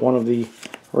see that one of the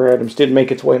rare items did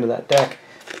make its way into that deck.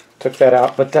 Took that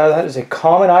out. But that is a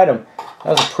common item.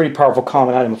 That was a pretty powerful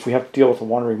common item. If we have to deal with a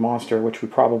wandering monster, which we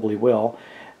probably will,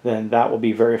 then that will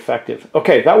be very effective.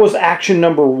 Okay, that was action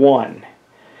number 1.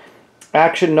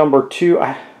 Action number 2.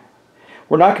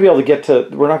 We're not going to be able to get to.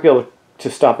 We're not going to be able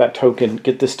to stop that token.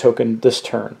 Get this token this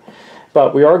turn.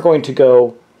 But we are going to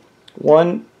go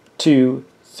 1, 2,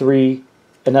 3,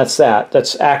 and that's that.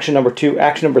 That's action number 2.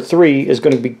 Action number 3 is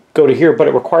going to go to here, but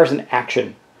it requires an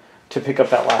action to pick up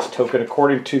that last token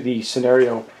according to the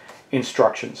scenario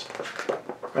instructions.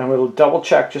 and we'll double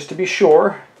check just to be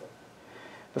sure.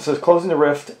 It says closing the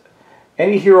rift.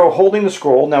 Any hero holding the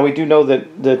scroll. Now we do know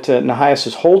that Nahias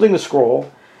is holding the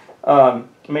scroll.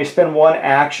 May spend one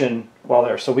action while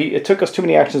there. So it took us too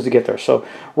many actions to get there. So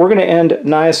we're going to end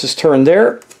Nahias' turn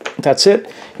there. That's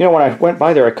it. You know, when I went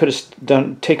by there, I could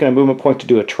have taken a movement point to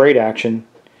do a trade action.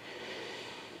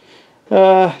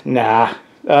 Nah.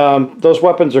 Those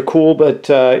weapons are cool, but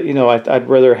you know, I'd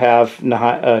rather have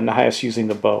Nahias using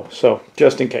the bow. So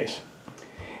just in case.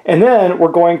 And then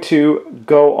we're going to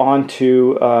go on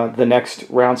to the next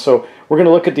round. So we're going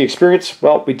to look at the experience.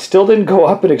 Well, we still didn't go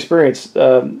up in experience.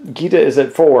 Geeta is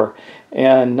at 4,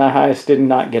 and Nahias did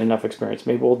not get enough experience.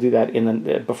 Maybe we'll do that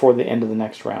before the end of the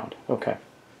next round. Okay.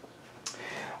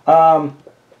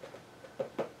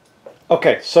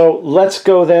 Okay, so let's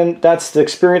go then. That's the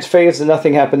experience phase, and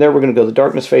nothing happened there. We're going to go to the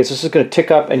darkness phase. This is going to tick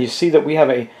up, and you see that we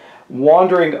have a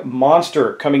wandering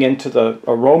monster coming into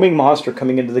a roaming monster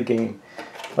coming into the game.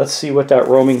 Let's see what that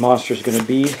roaming monster is going to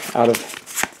be out of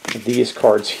these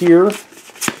cards here.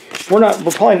 We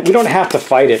don't have to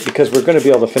fight it because we're going to be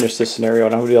able to finish this scenario,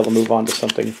 and I'm going to be able to move on to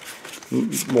something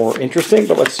more interesting.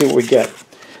 But let's see what we get.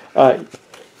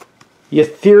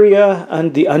 Etheria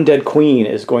and the Undead Queen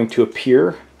is going to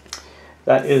appear.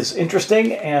 That is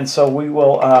interesting, and so we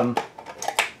will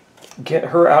get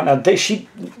her out now.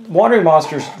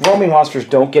 Roaming monsters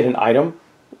don't get an item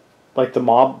like the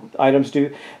mob items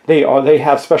do. They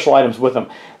have special items with them.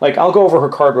 Like, I'll go over her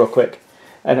card real quick,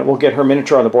 and it will get her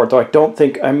miniature on the board. Though I don't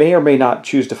think I may or may not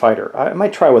choose to fight her. I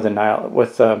might try with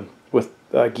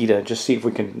Geeta, just see if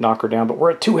we can knock her down. But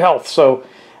we're at 2 health, so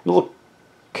a little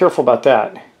careful about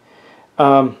that.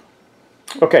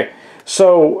 Okay,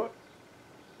 so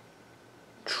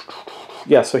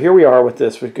yeah, so here we are with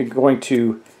this. We're going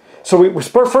to. So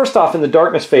first off, in the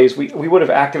darkness phase, we would have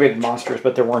activated monsters,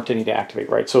 but there weren't any to activate,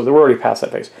 right? So we're already past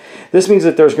that phase. This means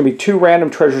that there's going to be 2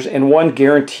 random treasures and 1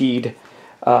 guaranteed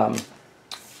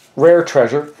rare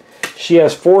treasure. She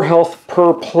has 4 health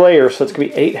per player, so it's going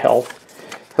to be 8 health.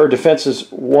 Her defense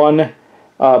is 1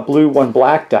 blue, 1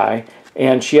 black die,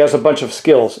 and she has a bunch of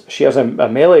skills. She has a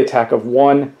melee attack of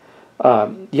 1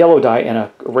 yellow die and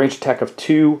a ranged attack of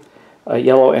 2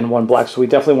 yellow and 1 black, so we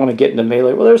definitely want to get into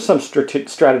melee. Well, there's some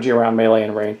strategy around melee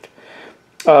and ranged.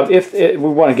 We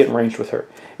want to get in range with her.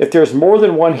 If there's more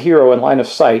than 1 hero in line of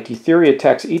sight, Etheria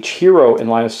attacks each hero in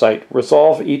line of sight.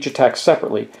 Resolve each attack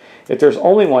separately. If there's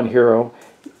only 1 hero,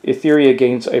 Etheria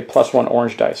gains a +1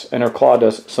 orange dice, and her claw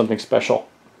does something special.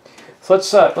 So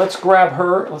let's grab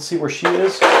her. Let's see where she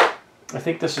is. I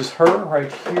think this is her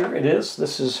right here. It is.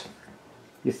 This is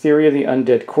Etheria, the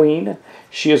Undead Queen.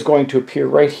 She is going to appear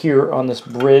right here on this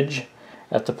bridge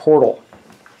at the portal.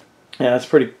 Yeah, that's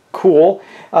pretty cool.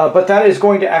 But that is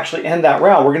going to actually end that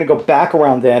round. We're going to go back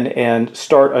around then and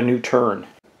start a new turn.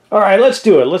 All right, let's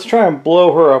do it. Let's try and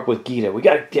blow her up with Geeta. We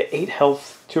got to get 8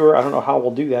 health to her. I don't know how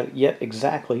we'll do that yet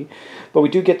exactly, but we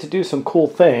do get to do some cool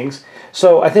things.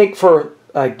 So I think for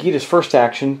Geeta's first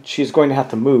action, she's going to have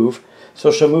to move.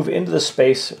 So she'll move into the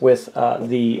space with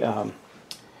Etheria,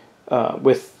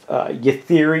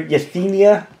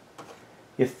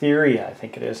 I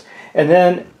think it is. And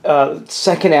then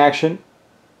second action.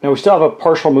 Now we still have a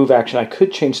partial move action. I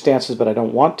could change stances, but I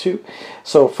don't want to.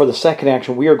 So for the second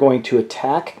action, we are going to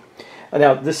attack.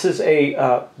 Now this is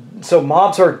so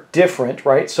mobs are different,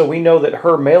 right? So we know that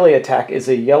her melee attack is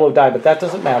a yellow die, but that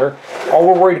doesn't matter. All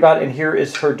we're worried about in here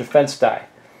is her defense die.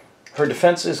 Her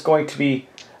defense is going to be,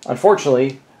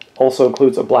 unfortunately, also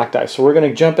includes a black die. So we're going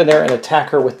to jump in there and attack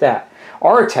her with that.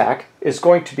 Our attack is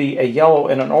going to be a yellow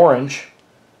and an orange.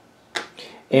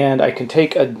 And I can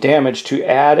take a damage to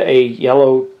add a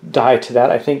yellow die to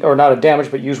that, I think, or not a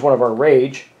damage, but use one of our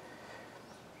rage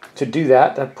to do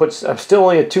that. That puts, I'm still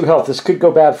only at 2 health. This could go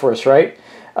bad for us, right?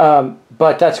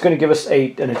 But that's going to give us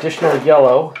an additional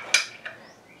yellow.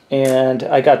 And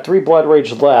I got 3 blood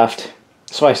rage left.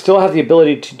 So I still have the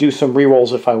ability to do some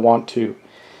rerolls if I want to.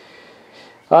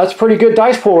 That's a pretty good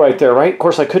dice pool right there, right? Of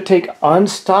course, I could take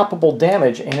unstoppable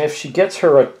damage, and if she gets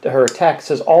her attack, it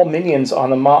says all minions on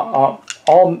the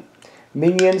all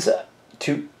minions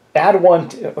to add 1.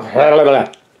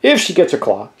 If she gets her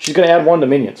claw, she's going to add 1 to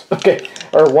minions, okay,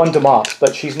 or 1 to mobs.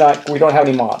 But she's not. We don't have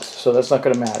any mobs, so that's not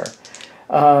going to matter.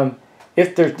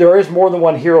 If there is more than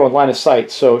 1 hero in line of sight,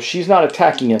 so she's not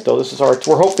attacking yet, though. This is our.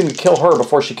 We're hoping to kill her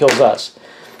before she kills us.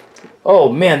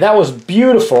 Oh man, that was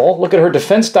beautiful. Look at her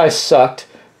defense die sucked.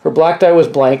 Her black die was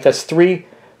blank. That's 3,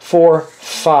 4,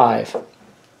 5.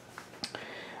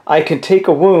 I can take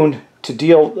a wound to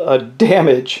deal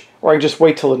damage, or I can just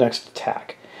wait till the next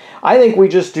attack. I think we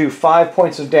just do 5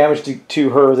 points of damage to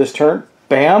her this turn.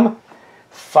 Bam.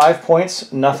 5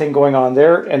 points, nothing going on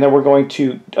there, and then we're going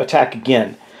to attack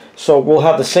again. So we'll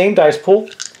have the same dice pool.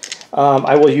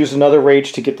 I will use another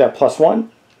rage to get that +1.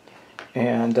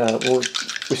 And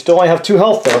we still only have 2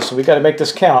 health though, so we got to make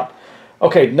this count.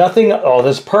 Okay, nothing. Oh,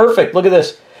 this is perfect. Look at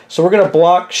this. So we're going to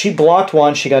block. She blocked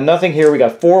 1. She got nothing here. We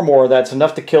got 4 more. That's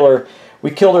enough to kill her.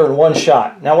 We killed her in 1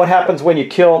 shot. Now what happens when you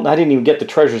kill... I didn't even get the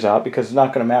treasures out because it's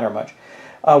not going to matter much.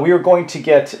 We are going to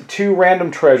get 2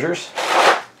 random treasures.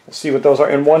 Let's see what those are.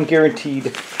 And 1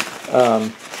 guaranteed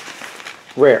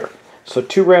rare. So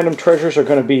 2 random treasures are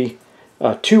going to be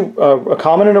a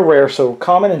common and a rare. So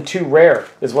common and 2 rare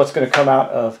is what's going to come out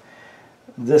of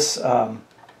this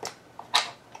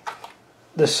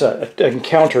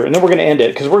encounter. And then we're going to end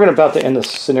it because we're about to end this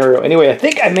scenario. Anyway, I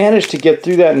think I managed to get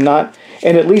through that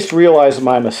and at least realize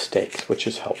my mistakes, which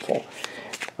is helpful.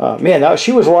 Man,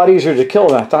 she was a lot easier to kill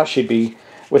than I thought she'd be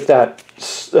with that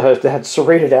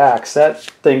serrated axe. That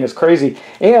thing is crazy.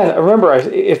 And remember,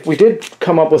 if we did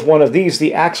come up with one of these,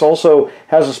 the axe also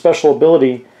has a special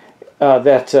ability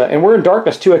and we're in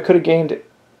darkness too. I could have gained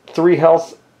 3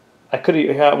 health. I could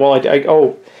have,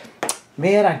 oh,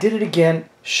 man, I did it again.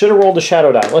 Should have rolled the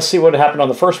shadow die. Let's see what happened on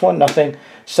the first one. Nothing.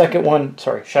 Second one,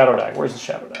 sorry, shadow die. Where's the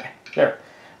shadow die? There.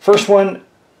 First one,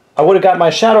 I would have got my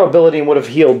shadow ability and would have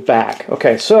healed back.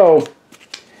 Okay, so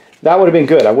that would have been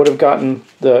good. I would have gotten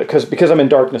because I'm in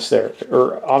darkness there.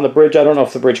 Or on the bridge, I don't know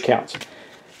if the bridge counts.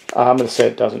 I'm going to say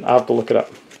it doesn't. I'll have to look it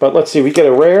up. But let's see, we get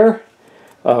a rare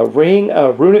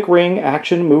runic ring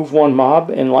action, move 1 mob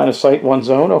in line of sight, 1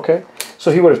 zone. Okay,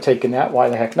 so he would have taken that. Why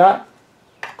the heck not?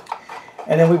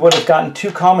 And then we would have gotten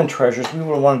 2 common treasures. We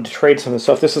would have wanted to trade some of the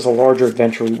stuff. This is a larger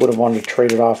adventure. We would have wanted to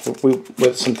trade it off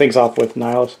with some things off with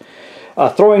Nihilus.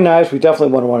 Throwing knives, we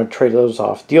definitely would have wanted to trade those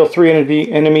off. Deal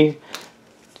 3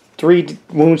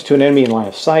 wounds to an enemy in line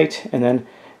of sight. And then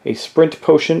a sprint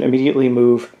potion, immediately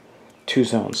move 2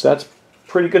 zones. That's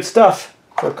pretty good stuff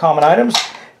for common items.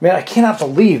 Man, I cannot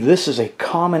believe this is a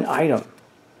common item.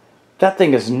 That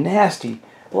thing is nasty.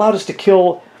 Allowed us to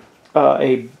kill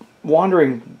a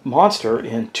wandering monster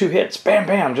in 2 hits. Bam,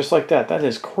 bam, just like that. That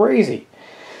is crazy.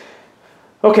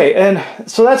 Okay, and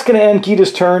so that's going to end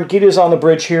Gita's turn. Gita's on the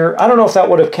bridge here. I don't know if that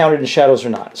would have counted in shadows or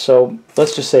not. So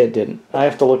let's just say it didn't. I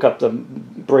have to look up the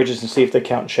bridges and see if they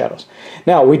count in shadows.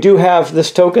 Now, we do have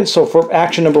this token. So for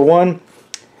action number 1,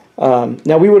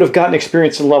 now we would have gotten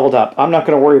experience and leveled up. I'm not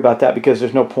going to worry about that because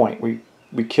there's no point. We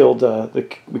killed a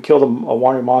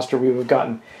wandering monster. We would have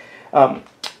gotten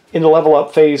in the level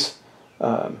up phase.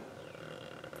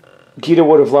 Gita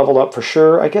would have leveled up for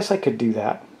sure. I guess I could do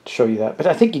that, show you that. But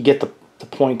I think you get the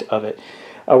point of it.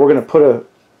 We're going to put a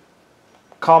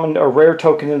common or rare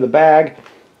token in the bag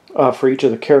for each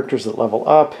of the characters that level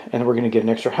up. And we're going to get an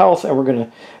extra health. And we're going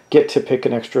to get to pick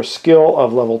an extra skill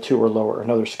of level 2 or lower,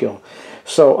 another skill.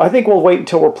 So I think we'll wait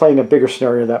until we're playing a bigger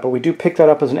scenario of that, but we do pick that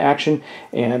up as an action,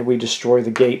 and we destroy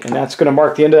the gate, and that's going to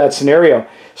mark the end of that scenario.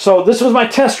 So this was my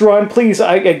test run. Please,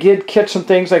 I did catch some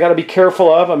things I got to be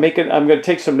careful of. I'm going to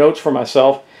take some notes for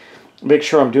myself, make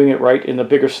sure I'm doing it right in the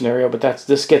bigger scenario, but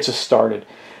this gets us started.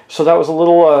 So that was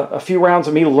a few rounds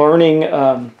of me learning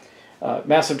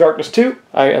Massive Darkness 2.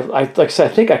 Like I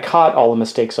said, I think I caught all the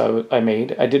mistakes I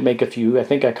made. I did make a few. I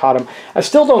think I caught them. I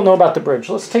still don't know about the bridge.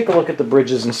 Let's take a look at the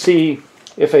bridges and see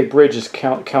if a bridge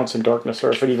counts in darkness,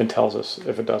 or if it even tells us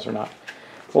if it does or not.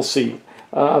 We'll see.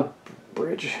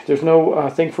 Bridge. There's no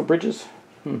thing for bridges.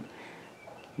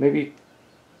 Maybe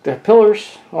they have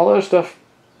pillars, all that other stuff.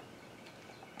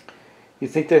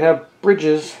 You'd think they'd have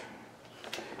bridges.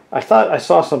 I thought I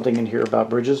saw something in here about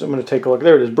bridges. I'm going to take a look.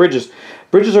 There it is. Bridges.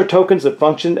 Bridges are tokens that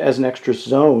function as an extra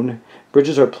zone.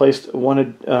 Bridges are placed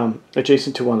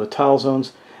adjacent to one of the tile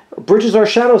zones. Bridges are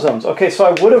shadow zones. Okay, so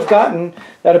I would have gotten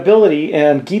that ability,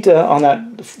 and Gita on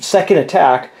that second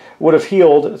attack would have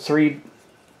healed 3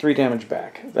 damage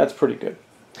back. That's pretty good.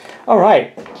 All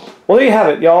right. Well, there you have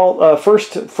it, y'all.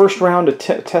 First round of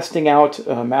testing out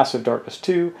Massive Darkness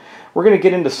 2. We're going to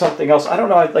get into something else. I don't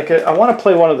know. I want to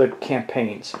play one of the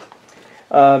campaigns.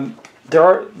 There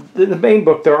are in the main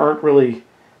book. There aren't really.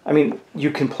 I mean,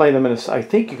 you can play them in a. I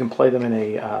think you can play them in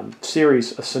a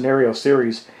series, a scenario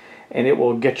series, and it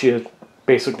will get you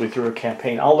basically through a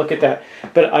campaign. I'll look at that.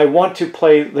 But I want to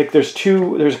play. Like, there's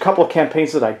a couple of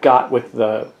campaigns that I got with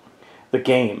the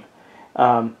game.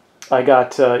 I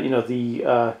got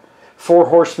the 4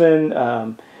 Horsemen.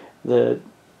 I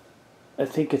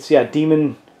think it's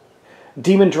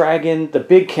Demon Dragon, the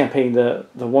big campaign, the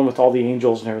one with all the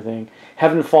angels and everything.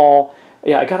 Heavenfall.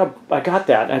 Yeah, I got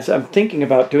that. And so I'm thinking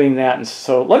about doing that. And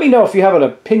so let me know if you have an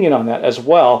opinion on that as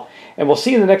well. And we'll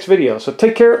see you in the next video. So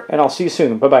take care, and I'll see you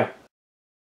soon. Bye-bye.